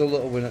 There's a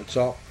little win at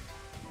top.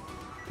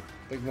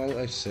 Big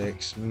multi,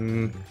 6. Got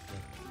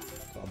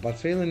a bad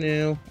feeling,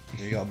 Neil.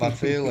 You got a bad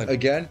feeling.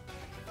 Again.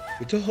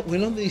 We don't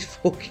win on these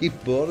fucking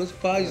bonus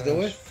pies, do we?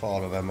 There's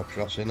 4 of them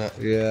across, innit?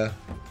 Yeah.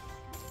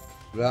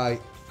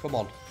 Right. Come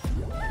on.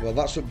 Well,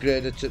 that's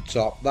upgraded to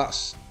top.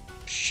 That's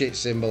shit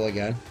symbol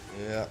again.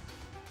 Yeah.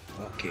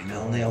 Fucking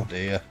hell, Neil.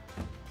 Dear.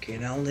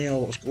 Fucking hell,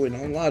 Neil. What's going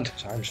on, lad?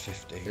 Times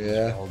 15.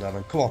 Yeah. Well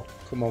done. Come on.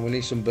 Come on, we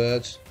need some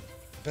birds.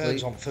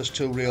 Birds Please. on first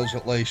 2 reels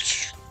at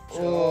least.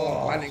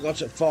 Oh, and it got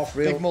to 4th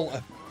reel. Big multi.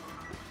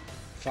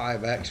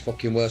 5x,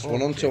 fucking worst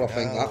one on 2, I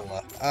think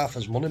that. Half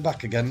his money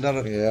back again,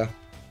 Darren. Yeah.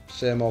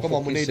 Same old Come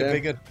on, we fucking need a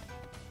same. big one.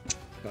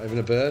 Not even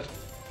a bird.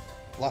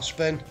 Last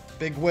spin.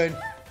 Big win.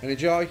 Any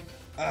joy?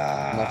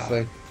 Ah.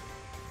 Nothing.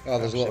 Oh,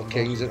 there's little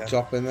Absolute kings bullshit. at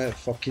top in there.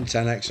 Fucking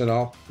 10x and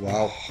all.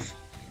 Wow.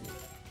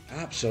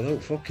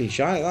 Absolute fucking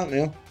shite, that,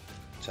 Neil.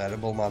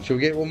 Terrible, man. Shall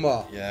we get one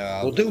more?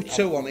 Yeah. We'll do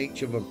 2 on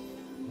each of them.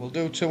 We'll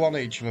do 2 on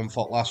each of them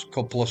for the last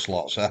couple of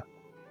slots, eh?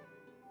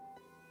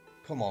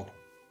 Come on.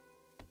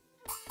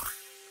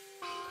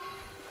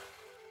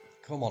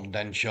 Come on,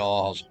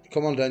 Denshaws.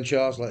 Come on, Den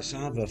Charles, let's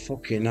have a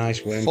fucking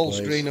nice win, Full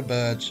please. screen of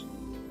birds.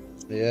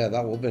 Yeah,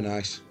 that would be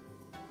nice.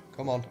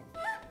 Come on.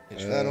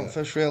 It's fair on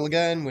fish reel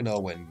again, we know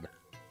win.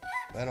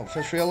 Fair on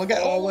fish reel again.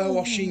 Oh, where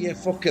was she, you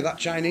fucker? That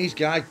Chinese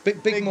guy.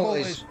 Big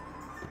multis.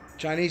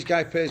 Chinese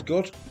guy pays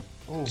good.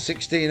 Oh.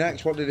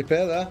 16x, what did he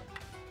pay there?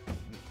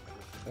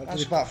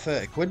 That's about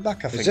 30 quid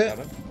back, I think, Is it?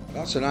 Darren.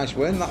 That's a nice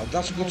win.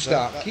 That's a good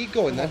start. Keep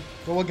going then.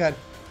 Go again.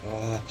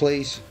 Oh,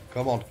 please.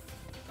 Come on.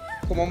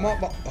 Come on, Matt.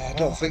 Oh, I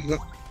don't think that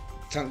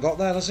tank got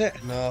there, has it?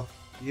 No.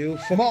 You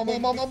Come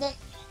fucking... on.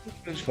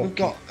 We've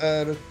got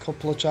a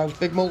couple of times.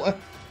 Big multi.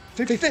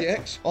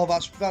 50x. Oh,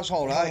 that's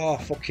all right. Oh,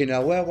 fucking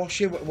hell. Where was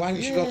she? Why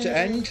didn't she go to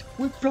end?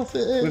 We've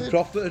profited. We've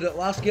profited at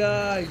last,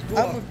 guys. Go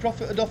And on. we've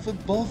profited off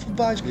of both of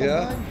buys combined.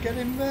 Yeah. Get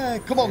in there.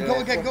 Come on, Yeah,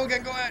 go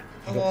again.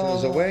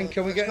 There's a win.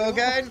 Can we let's get go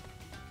again?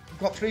 We've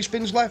got 3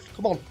 spins left.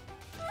 Come on.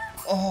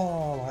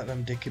 Oh, I like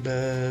them dicky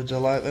birds.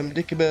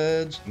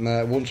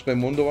 Nah, one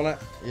spin wonder, wasn't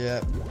it?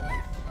 Yeah.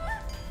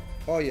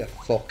 Oh, you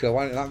fucker.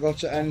 Why didn't that go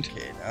to end?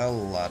 Fucking hell,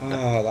 lad.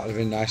 Oh, that would have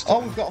been nice. Oh,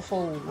 we've got a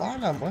full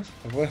line, haven't we?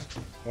 Have we?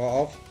 What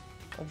of?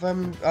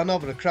 Of I know,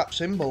 but a crap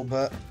symbol,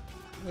 but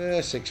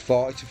Yeah,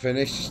 640 to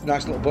finish.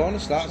 Nice little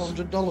bonus, that's.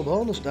 $100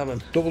 bonus,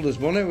 Darren. Doubled his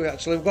money.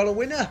 We've got a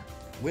winner.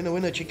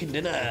 Winner, chicken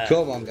dinner.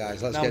 Come on,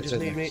 guys. Let's Now we get just to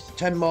need this.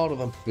 10 more of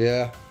them.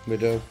 Yeah, we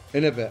do.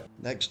 In a bit.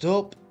 Next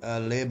up,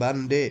 Le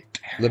Bandit.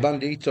 Le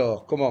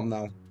Bandito. Come on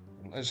now.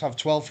 Let's have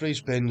 12 free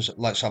spins.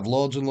 Let's have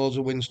loads and loads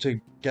of wins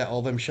to get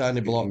all them shiny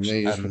blocks.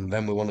 Amazing. And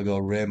then we want to go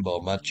rainbow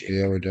magic.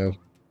 Yeah, we do.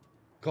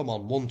 Come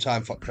on, one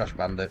time for Crash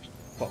Bandits.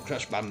 For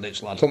Crash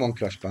Bandits, lad. Come on,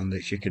 Crash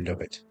Bandits. You can do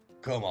it.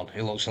 Come on,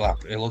 he looks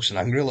an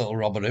angry little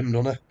robber, him,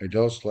 doesn't He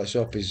does. Let's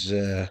hope he's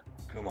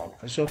Come on.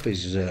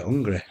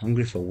 hungry.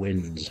 Hungry for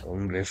wins.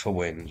 Hungry for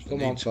wins. Come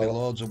There on, needs to be fella.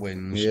 loads of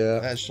wins. Yeah.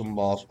 There's some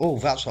more. Oh,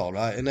 that's all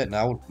right, isn't it?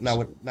 Now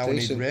we need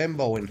Decent.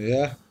 rainbow in.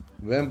 Yeah.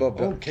 Rainbow.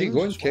 Oh, Keep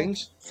going, as well.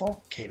 Kings.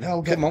 Fucking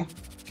hell, Come on.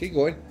 Keep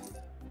going.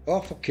 Oh,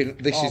 fucking.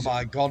 This Oh is.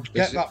 my God! this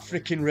Get is- that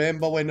freaking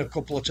rainbow in a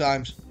couple of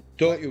times.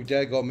 Don't you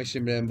dare go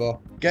missing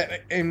rainbow.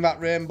 Get in that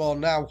rainbow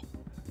now.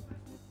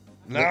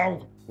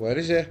 Now. Where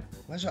is he?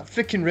 Where's that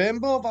freaking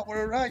rainbow? That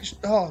were right.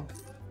 Oh.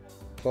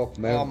 Fuck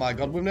me. Oh my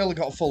god, we've nearly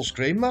got a full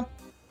screen, man.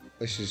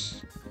 This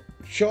is...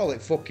 Surely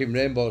fucking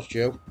rainbows,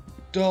 Joe.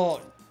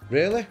 Don't.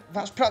 Really?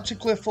 That's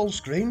practically a full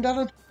screen,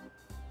 Darren.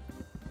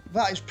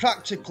 That is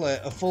practically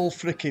a full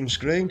freaking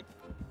screen.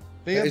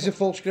 It is a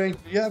full screen?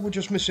 Yeah, we're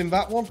just missing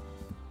that one.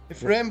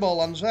 If rainbow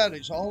lands there,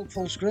 it's all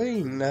full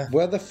screen.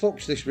 Where the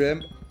fuck's this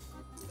rainbow?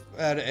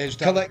 There it is,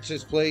 Darren.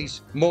 Collectors,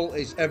 please.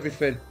 Multis,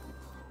 everything.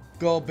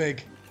 Go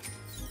big.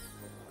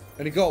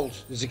 Any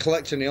golds? There's a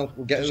collector, Neil.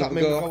 We'll get Does another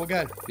that mean we go. go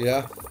again?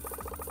 Yeah.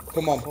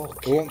 Come on.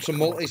 Fuck. We want some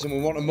multis and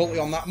we want a multi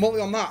on that. Multi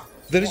on that.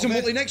 There is a What,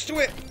 multi next to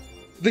it.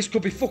 This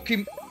could be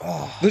fucking...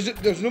 Oh. There's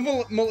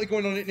another multi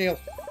going on it, Neil.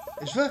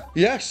 Is there?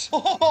 Yes.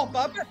 Oh,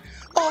 man.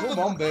 Oh, Come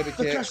on, baby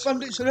the cakes. Crash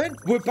Bandits are in.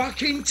 We're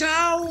back in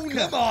town.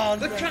 Come on.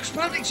 The Crash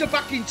Bandits are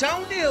back in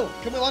town, Neil.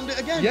 Can we land it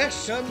again?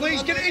 Yes. Can we Please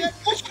land get it in. again?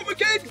 Let's come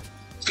again.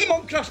 Come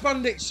on, Crash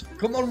Bandits.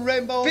 Come on,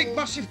 rainbow. Big,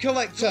 massive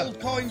collector. Gold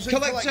coins and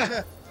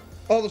collector.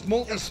 Oh, there's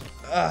multis.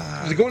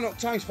 They're going up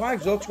times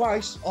 5 though,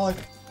 twice. Oh,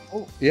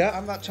 Yeah.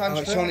 and that times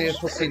it's only a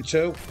fucking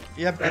 2.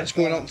 Yeah, but It's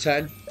going up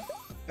 10.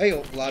 Hey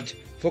up, lad.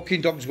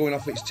 Fucking dog's going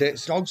off its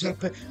tits.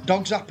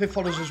 Dog's happy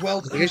for us as well.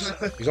 Dog's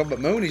happy. He's on the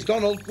moon. He's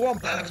Donald. Go on,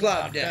 back,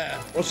 lad. Yeah.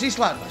 What's this,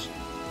 lad?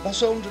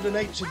 That's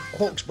 180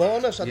 bucks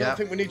bonus. I Yeah. don't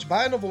think we need to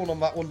buy another one on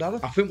that one, Darren.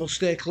 I think we'll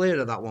stay clear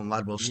of that one,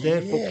 lad. We'll stay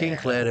fucking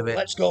clear of it.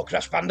 Let's go,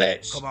 Crash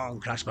Bandits. Come on,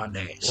 Crash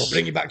Bandits. We'll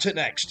bring you back to it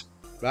next.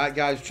 Right,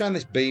 guys, trying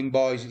this Bean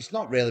Boys. It's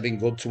not really been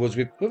good to us.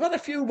 We've had a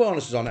few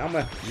bonuses on it,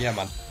 haven't we? Yeah,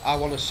 man. I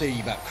want to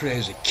see that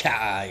crazy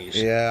cat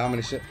eyes. Yeah, how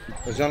many?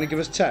 Does it only give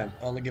us 10?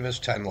 Only give us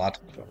 10, lad.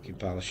 Fucking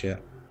pile of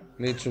shit.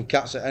 We need some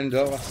cats at end,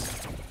 don't we?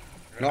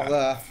 Not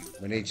there.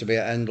 We need to be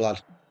at end,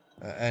 lad.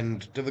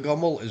 And do we go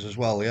multis as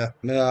well, yeah?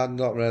 No, I'm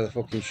not really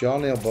fucking sure,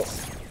 Neil, but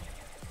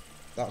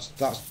that's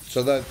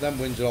so them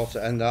wins are all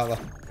to end, aren't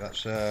they?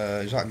 That's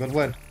is that a good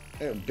win?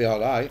 It'll be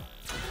alright.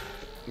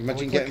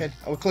 Imagine getting...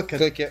 Are we clicking?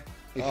 Click it.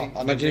 I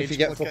Imagine need if you to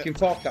get click fucking it.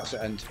 4 cats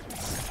at end.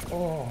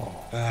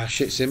 Oh.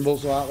 Shit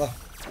symbols, aren't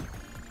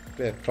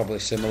they? Probably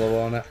similar,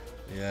 won't it?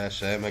 Yeah,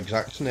 same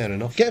exact, near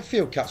enough. Get a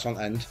few cats on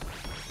end.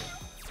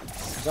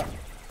 Is that...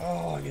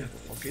 Oh, yeah,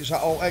 fuck. Is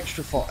that all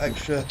extra for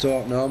extra?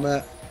 Don't know,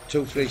 mate.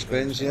 2 free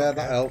spins, yeah,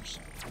 that helps.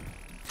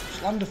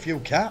 Just land a few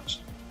cats.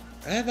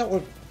 Yeah, that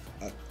would...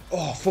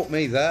 oh, fuck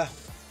me there.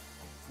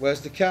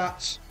 Where's the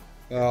cats?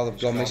 Oh, they've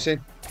gone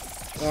missing.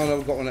 Oh, no,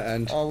 we've got one at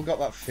end. Oh, we've got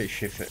that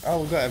fish.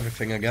 Oh, we've got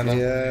everything again.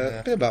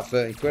 Yeah, be about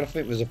 30 quid. I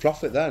think there's a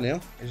profit there,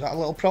 Neil. Is that a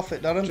little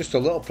profit, Darren? Just a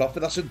little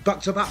profit. That's a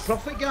back-to-back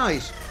profit,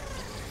 guys.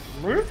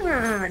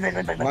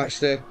 Might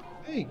stay...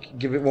 Hey,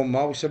 give it one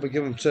more. We said we'd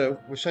give them 2.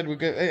 We said we'd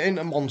give it ain't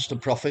a monster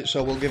profit,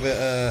 so we'll give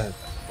it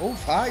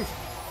 5.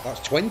 That's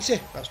 20.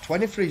 That's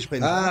 20 free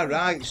spins. Ah,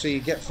 right. So you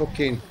get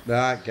fucking...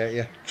 Right, get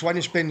you.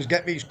 20 spins,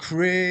 get these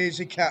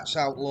crazy cats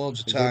out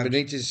loads of We times.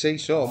 need to see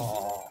some.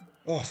 Oh,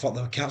 I thought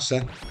there were cats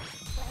then.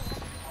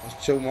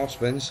 That's 2 more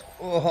spins.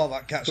 Oh,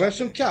 that cat's... Do we have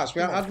some cats?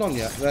 We haven't had none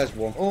yet. There's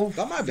one. Oh,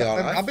 that might be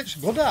alright. Habits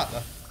are good, aren't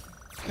they?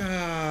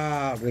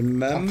 Can't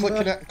remember. I'm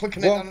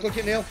clicking Go it. on, click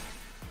it, Neil.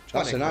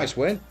 20 That's a nice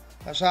win.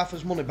 That's half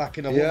his money back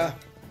in a Yeah.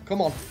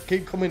 Come on,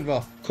 keep coming,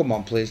 Vo. Come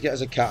on, please, get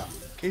us a cat.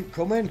 Keep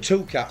coming.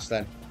 2 cats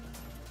then.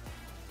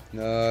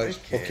 No, it's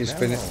fucking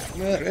spinning.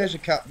 Yeah. Crazy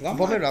cat. That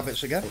Bunny might-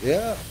 rabbits again.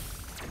 Yeah,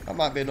 That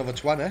might be another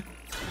 20.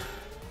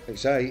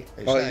 it's 8.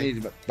 It's Oh, 8. you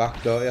need it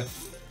back, don't you?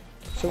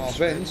 Some More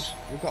spins.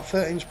 We've got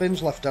 13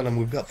 spins left, Alan.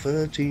 We've got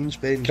 13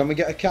 spins. Can we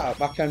get a cat at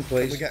back end, Can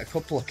please? we get a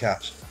couple of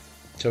cats?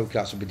 2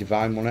 cats would be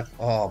divine, wouldn't it?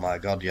 Oh my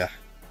god, yeah.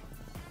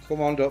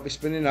 Come on, don't be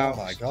spinning out. Oh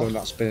my It's God. doing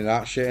that spinning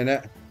out shit,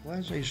 innit?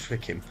 Where's these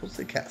freaking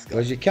pussy cats gone?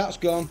 Where's your cats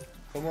gone?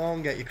 Come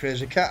on, get your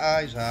crazy cat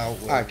eyes out.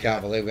 I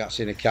can't believe we haven't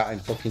seen a cat in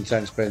fucking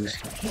 10 spins.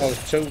 Oh,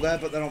 there's 2 there,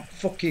 but they're on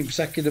fucking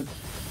second of...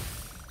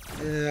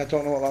 Yeah, I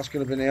don't know what that's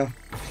going to be, Neil.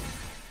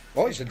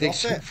 Oh, it's a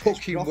decent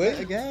fucking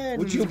win. Again.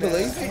 Would you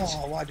believe it?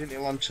 Oh, why didn't he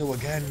land 2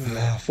 again?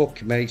 Oh,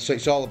 fuck me. So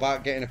it's all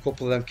about getting a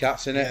couple of them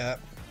cats in it. Yeah.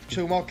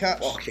 2 more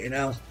cats. Fucking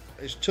hell.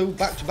 It's 2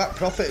 back-to-back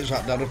profit, is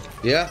that, Darren?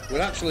 Yeah, we're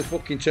actually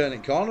fucking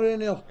turning corner here,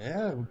 Neil.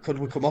 Yeah, could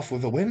we come off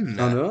with a win?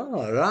 I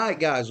know. Right,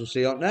 guys, we'll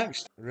see you up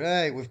next.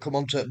 Right, we've come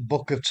on to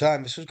Book of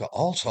Time. This has got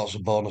all sorts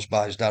of bonus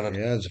buys, Darren. Yeah,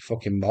 there's a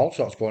fucking all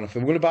sorts going on.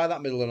 We're going to buy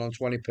that middle one on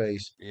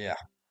 20p's. Yeah.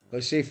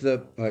 Let's see if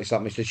the... Oh, it's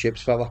that Mr.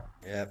 Chips fella.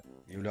 Yeah.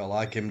 You don't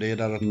like him, do you,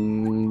 Darren?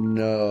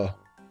 No,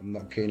 I'm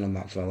not keen on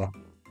that fella.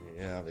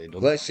 Yeah, he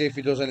does. Let's see if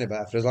he does any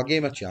better for us. I'll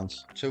give him a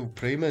chance. 2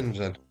 premiums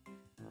then.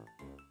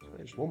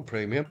 It's 1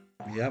 premium.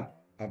 Yeah.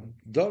 I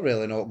don't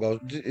really know what goes...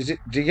 Is it?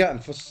 Do you get them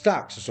for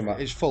stacks or something?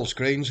 It's full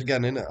screens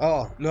again, isn't it?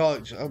 Oh, no,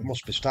 it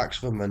must be stacks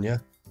for them then, yeah.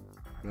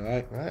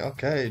 Right. Right,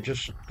 okay, it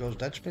just goes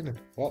dead spinning.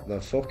 What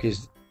the fuck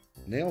is...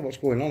 Neil, what's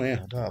going on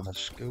here? I don't have a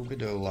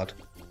Scooby-Doo, lad.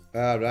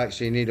 Ah, right,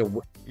 so you need a...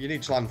 You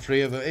need to land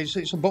 3 of it.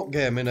 It's a book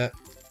game, innit?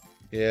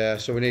 Yeah,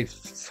 so we need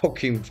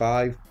fucking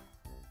 5.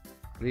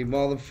 We need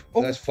more than...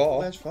 Oh, there's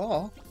 4. There's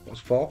 4.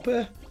 What's 4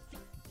 per?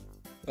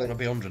 Gonna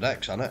be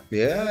 100x, isn't it?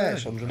 Yeah,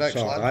 it's 100x, that's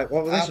all lad. right.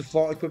 What was this, a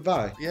 40 quid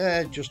buy?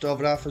 Yeah, just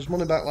over half his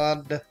money back,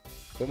 lad.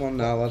 Come on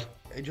now, lad.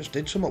 He just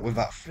did something with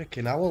that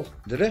freaking owl.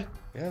 Did he?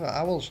 Yeah, that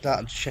owl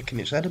started shaking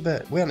its head a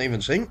bit. We hadn't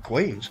even seen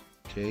Queens.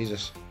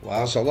 Jesus. Wow.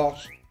 That's a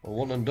loss. A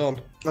one and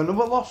done.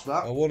 Another loss,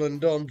 that. A one and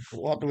done.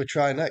 What do we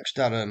try next,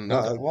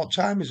 Darren? What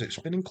time is it?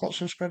 Spinning clocks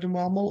and spreading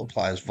wild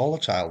multipliers.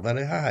 Volatile,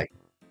 very high.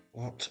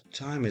 What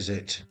time is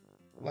it?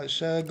 Let's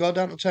go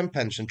down to 10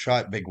 pence and try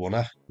it big one,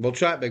 eh? We'll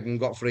try it big. We've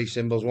got 3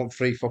 symbols. Want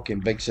 3 fucking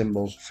big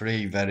symbols.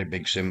 3 very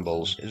big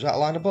symbols. Is that a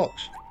line of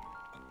books?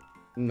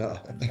 No.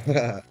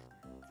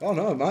 Oh,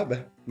 no, it might be.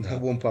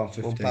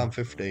 £1.15.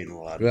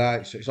 £1.15, lad.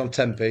 Right, so it's on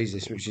 10p's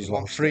this, which is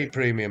Want 3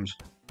 premiums.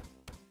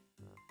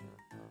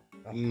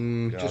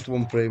 Just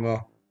 1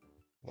 primo.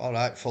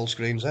 Alright, full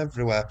screens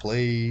everywhere,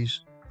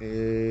 please.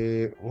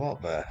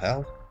 What the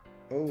hell?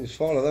 Oh, there's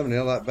 4 of them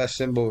now, that best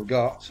symbol we've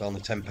got. It's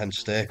only 10 pence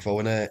stake though,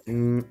 isn't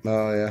it?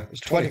 Oh, yeah. It's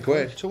 20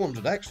 quid.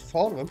 200x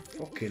for 4 of them.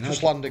 Fucking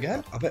Just land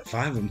again. I bet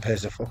 5 of them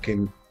pays a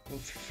fucking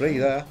 3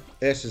 there.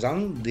 Aces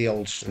and the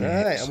old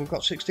snakes. Right, and we've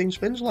got 16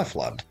 spins left,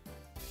 lad.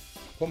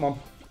 Come on.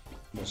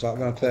 What's that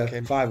going to pay?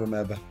 Fucking 5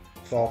 maybe.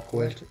 4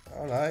 quid.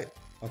 Alright.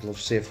 I'd love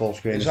to see a full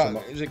screen Is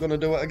it going to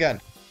do it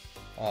again?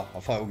 Oh, I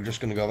thought we were just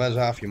going to go, there's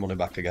half your money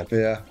back again.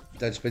 Yeah.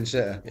 Dead spin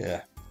city.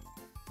 Yeah.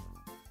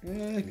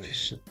 Yeah.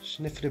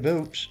 Sniffity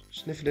boops.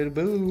 Sniffity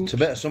boops. It's a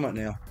bit of something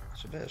now.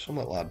 It's a bit of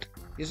something, lad.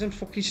 Use them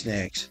fucking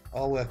snakes.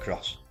 All the way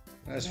across.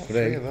 That's Not 3.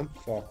 3 of them.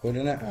 4 quid,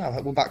 innit? Ah,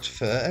 we're back to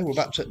 30. We're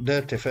back to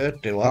dirty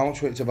 30, lad. How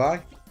much were it to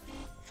buy?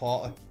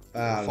 40.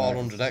 Ah,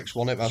 400x,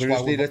 won it. That's we why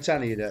just need a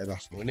tenner, you dirty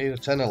bastard. we need a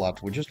tenner, lad.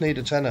 We just need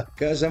a tenner.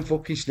 Get us them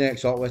fucking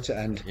snakes all the way to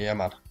end. Yeah,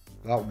 man.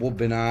 That would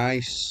be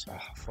nice.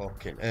 Ah,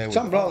 fucking.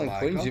 Sam brought in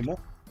Queens, you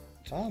must.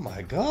 Oh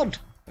my god.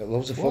 It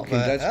loves a What fucking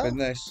the dead hell? spin,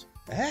 this.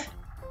 Eh?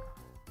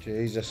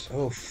 Jesus.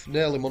 Oof.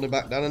 Nearly money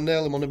back, Darren.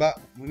 Nearly money back.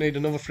 We need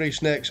another 3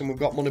 snakes and we've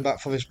got money back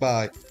for this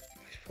buy.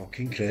 It's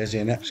fucking crazy,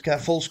 innit? Let's get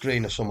a full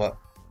screen or something.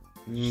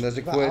 There's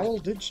a That quid. owl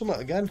did something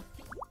again.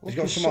 He's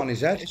Look, got something on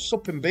his head. He's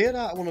supping beer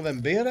out of one of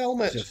them beer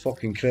helmets. It's a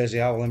fucking crazy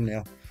owl, isn't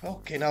it?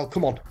 Fucking hell,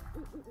 come on.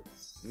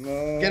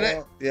 No. Get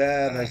it?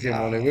 Yeah, there's your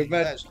money. We've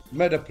Yes.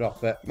 made a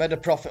profit. Made a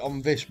profit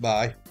on this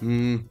buy.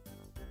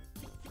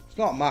 It's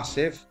not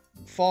massive.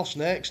 4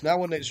 snakes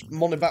now and it's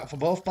money back for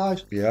both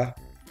buys. Yeah.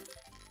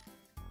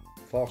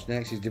 4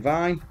 snakes is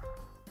divine.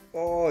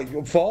 Oh, you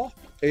got 4?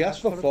 He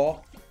asked for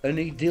 4 and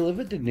he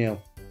delivered, didn't he?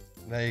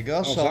 There you go.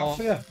 How's So that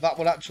for you? that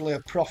was actually a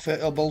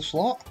profitable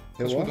slot.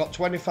 Because we was. got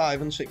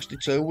 25 and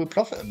 62. We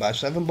profited by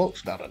 $7,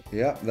 Darren.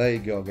 Yeah, there you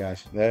go,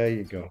 guys. There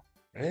you go.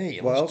 Hey,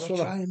 What let's else go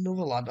was try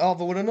another, lad. Oh,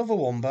 there were another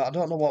one, but I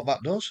don't know what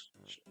that does.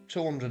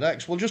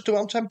 200x. We'll just do it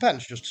on 10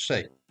 pence just to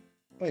see.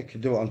 Well, you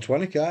can do it on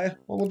 20, can't you?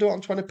 Well, we'll do it on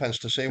 20 pence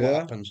to see what Yeah.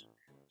 happens.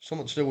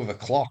 Something to do with a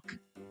clock.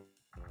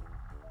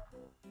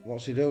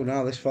 What's he do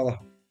now, this fella?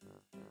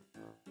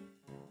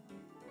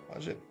 What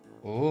is it?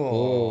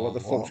 Oh, what the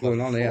fuck's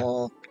going on here?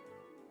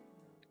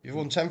 You've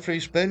won 10 free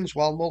spins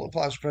while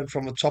multiplier spread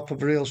from the top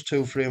of reels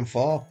 2, 3 and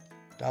 4.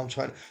 Down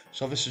 20.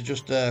 So this is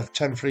just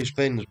 10 free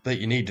spins, but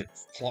you need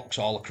clocks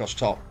all across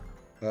top.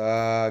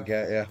 Ah,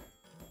 get ya.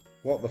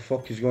 What the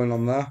fuck is going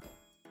on there?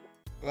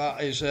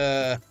 That is...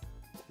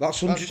 That's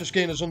That's just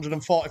gained us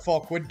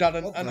 144 quid,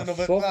 Darren, What and the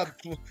another. fuck?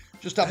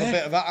 Just have a Eh?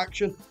 bit of that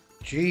action.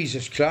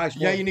 Jesus Christ.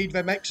 Yeah, what- you need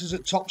them X's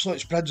at top so it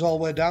spreads all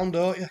the way down,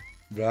 don't you?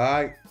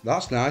 Right,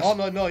 that's nice. Oh,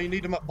 no, you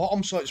need them at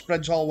bottom so it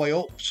spreads all the way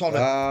up. Sorry.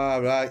 Ah,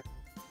 right.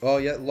 Oh,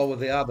 yeah, the lower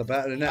they are, the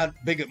better, innit? And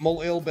big at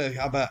multi-will be,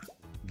 I bet.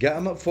 Get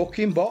them at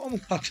fucking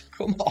bottom, lad.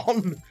 Come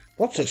on.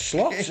 What's a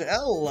slot?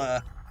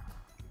 Hell,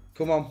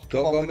 Come on, come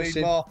don't on, go we need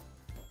missing. more.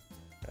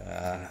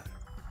 Oh,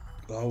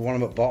 I want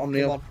them at bottom, Come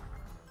Neil. on.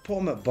 Put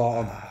them at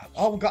bottom.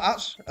 Oh, we've got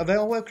hats. Are they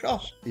all the way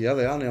across? Yeah,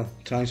 they are, Neil.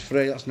 Times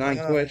 3, that's 9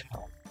 Yeah. quid.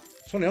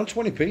 It's only on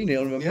 20p,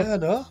 Neil, remember? Yeah,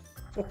 no.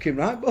 Fucking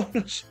right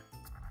bonus.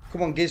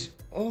 Come on, Giz.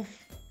 Oh,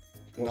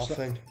 What's that?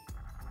 nothing.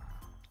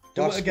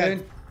 Do Last it again.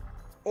 spin.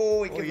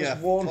 Oh, it Oh, gives yeah,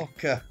 us 1.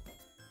 fucker.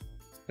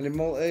 Any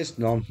multis?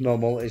 No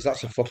multis.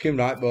 That's a fucking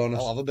right bonus.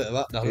 I'll have a bit of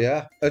that, Darren.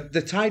 Yeah.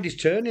 The tide is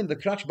turning. The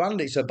Crash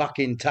Bandits are back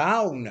in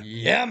town.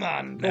 Yeah,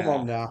 man. Come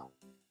on now.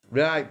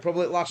 Right,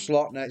 probably last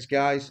slot next,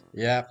 guys.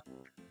 Yeah.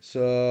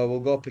 So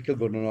we'll go pick a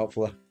good one,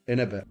 hopefully,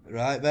 in a bit.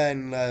 Right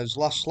then, as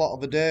last slot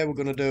of the day, we're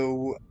going to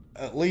do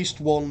at least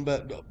 1,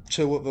 but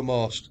 2 at the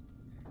most.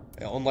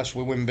 Unless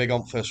we win big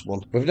on first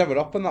one. We've never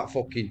opened that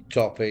fucking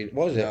torpedo.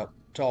 What is it? Yeah,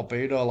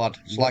 torpedo, lad.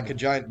 It's like a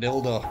giant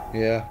dildo.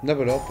 Yeah,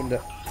 never opened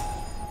it.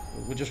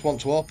 We just want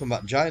to open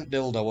that giant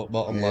dildo at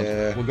bottom, Yeah.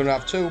 lad. We're going to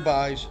have 2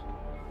 buys,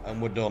 and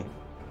we're done.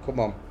 Come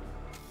on.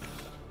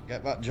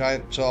 Get that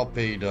giant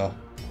torpedo.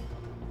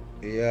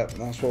 Yeah,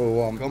 that's what we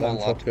want. Come them on,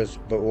 lad. fuckers.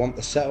 But we want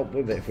the setup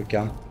with it if we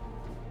can.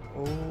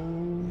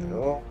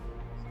 Oh.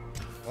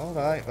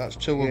 Alright, that's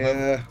 2 of them.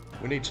 Yeah.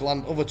 We need to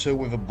land other 2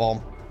 with a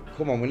bomb.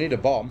 Come on, we need a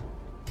bomb.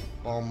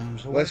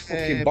 Bombs away. Where's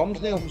fucking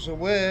bombs, Neil? Bombs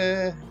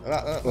away.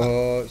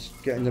 Oh, it's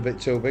getting a bit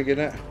too big, isn't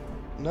it?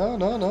 No. It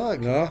can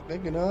No? get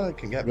big, you know. It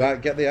can get big.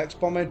 Right, get the X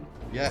bomb in.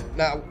 Yeah,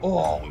 now,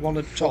 we want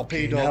a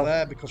torpedo hell.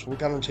 there because we're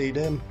guaranteed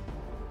in.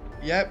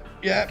 Yep.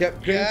 Get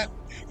green. Yeah.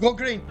 Go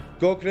green.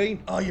 Go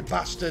green. Oh, you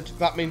bastard.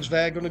 That means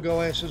they're going to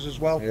go aces as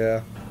well.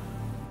 Yeah.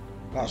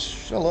 That's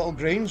It's a little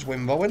greens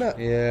wimbo, isn't it?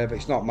 yeah, but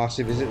it's not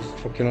massive, is it?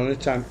 It's fucking only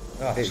time.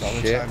 Oh, It's it's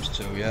only shit. times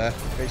 2, yeah.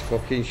 It's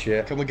fucking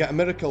shit. Can we get a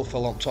miracle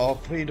fill on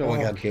torpedo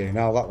again? Okay,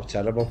 now that was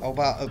terrible. How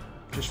about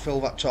just fill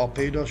that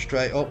torpedo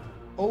straight up?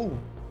 Oh,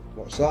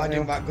 What's why that?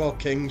 didn't that go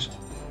kings?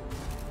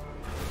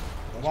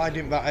 Why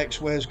didn't that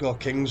X-Ways go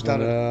kings,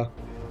 Darren?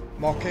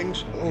 More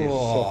kings? You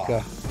Oh,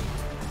 fucker.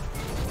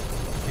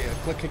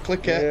 yeah,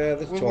 click Yeah, it.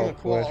 the We want a 12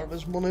 quarter quid. of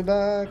his money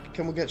back.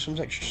 Can we get some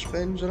extra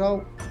spins at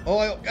all? Oh,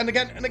 and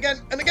again, and again,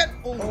 and again.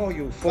 Oh,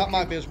 you That fucking...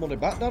 might be his money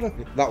back, Darren.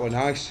 That was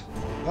nice.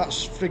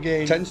 That's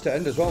frigging... Tends to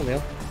end as well,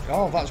 Neil.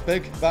 Oh, that's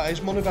big. That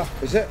is money back.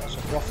 Is it? That's a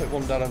profit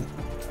one, Darren.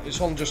 It's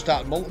only just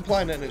started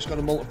multiplying it, and it's going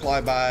to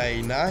multiply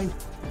by 9.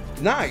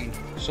 9?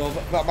 So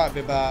that might be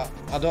about,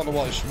 I don't know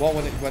what it's what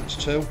when it went to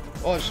 2.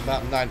 Oh, it's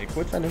about 90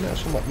 quid then, isn't it, or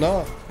something?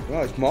 No,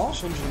 No, it's more.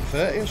 it's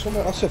 130 or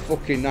something. That's a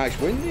fucking nice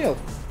win, Neil.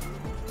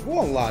 Go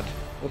on, lad.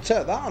 We'll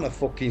take that on a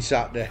fucking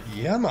Saturday.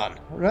 Yeah, man.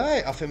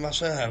 Right, I think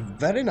that's a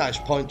very nice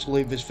point to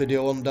leave this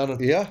video on, Darren.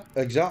 Yeah,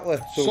 exactly.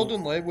 So,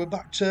 Suddenly, we're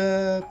back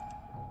to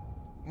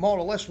more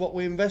or less what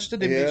we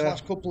invested in these Yeah.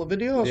 last couple of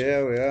videos.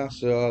 yeah, we are.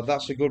 So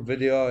that's a good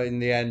video in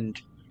the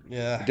end.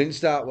 Yeah. It didn't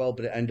start well,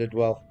 but it ended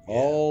well.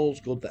 All's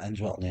good that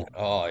ends well, Neil.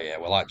 Oh, yeah,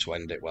 we like to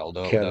end it well,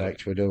 don't we?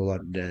 Correct, we do.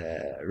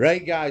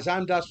 Right, guys,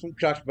 I'm Daz from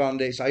Crash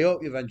Bandits. I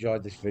hope you've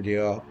enjoyed this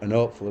video, and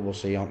hopefully we'll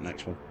see you on the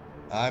next one.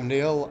 I'm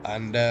Neil,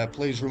 and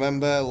please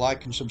remember,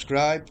 like and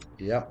subscribe.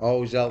 Yeah,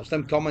 always helps.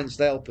 Them comments,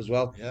 they help as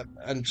well. Yep.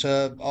 And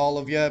to all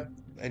of you,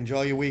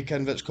 enjoy your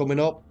weekend that's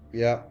coming up.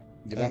 Yeah.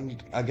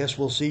 And I guess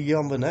we'll see you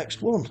on the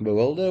next one. We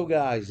will do,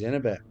 guys, in a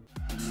bit.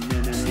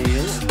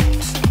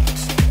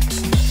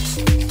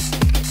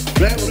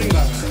 Right, we'll ring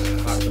back.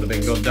 That could have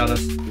been good,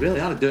 Darren. Really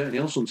had a dirty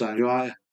nail sometimes, you are.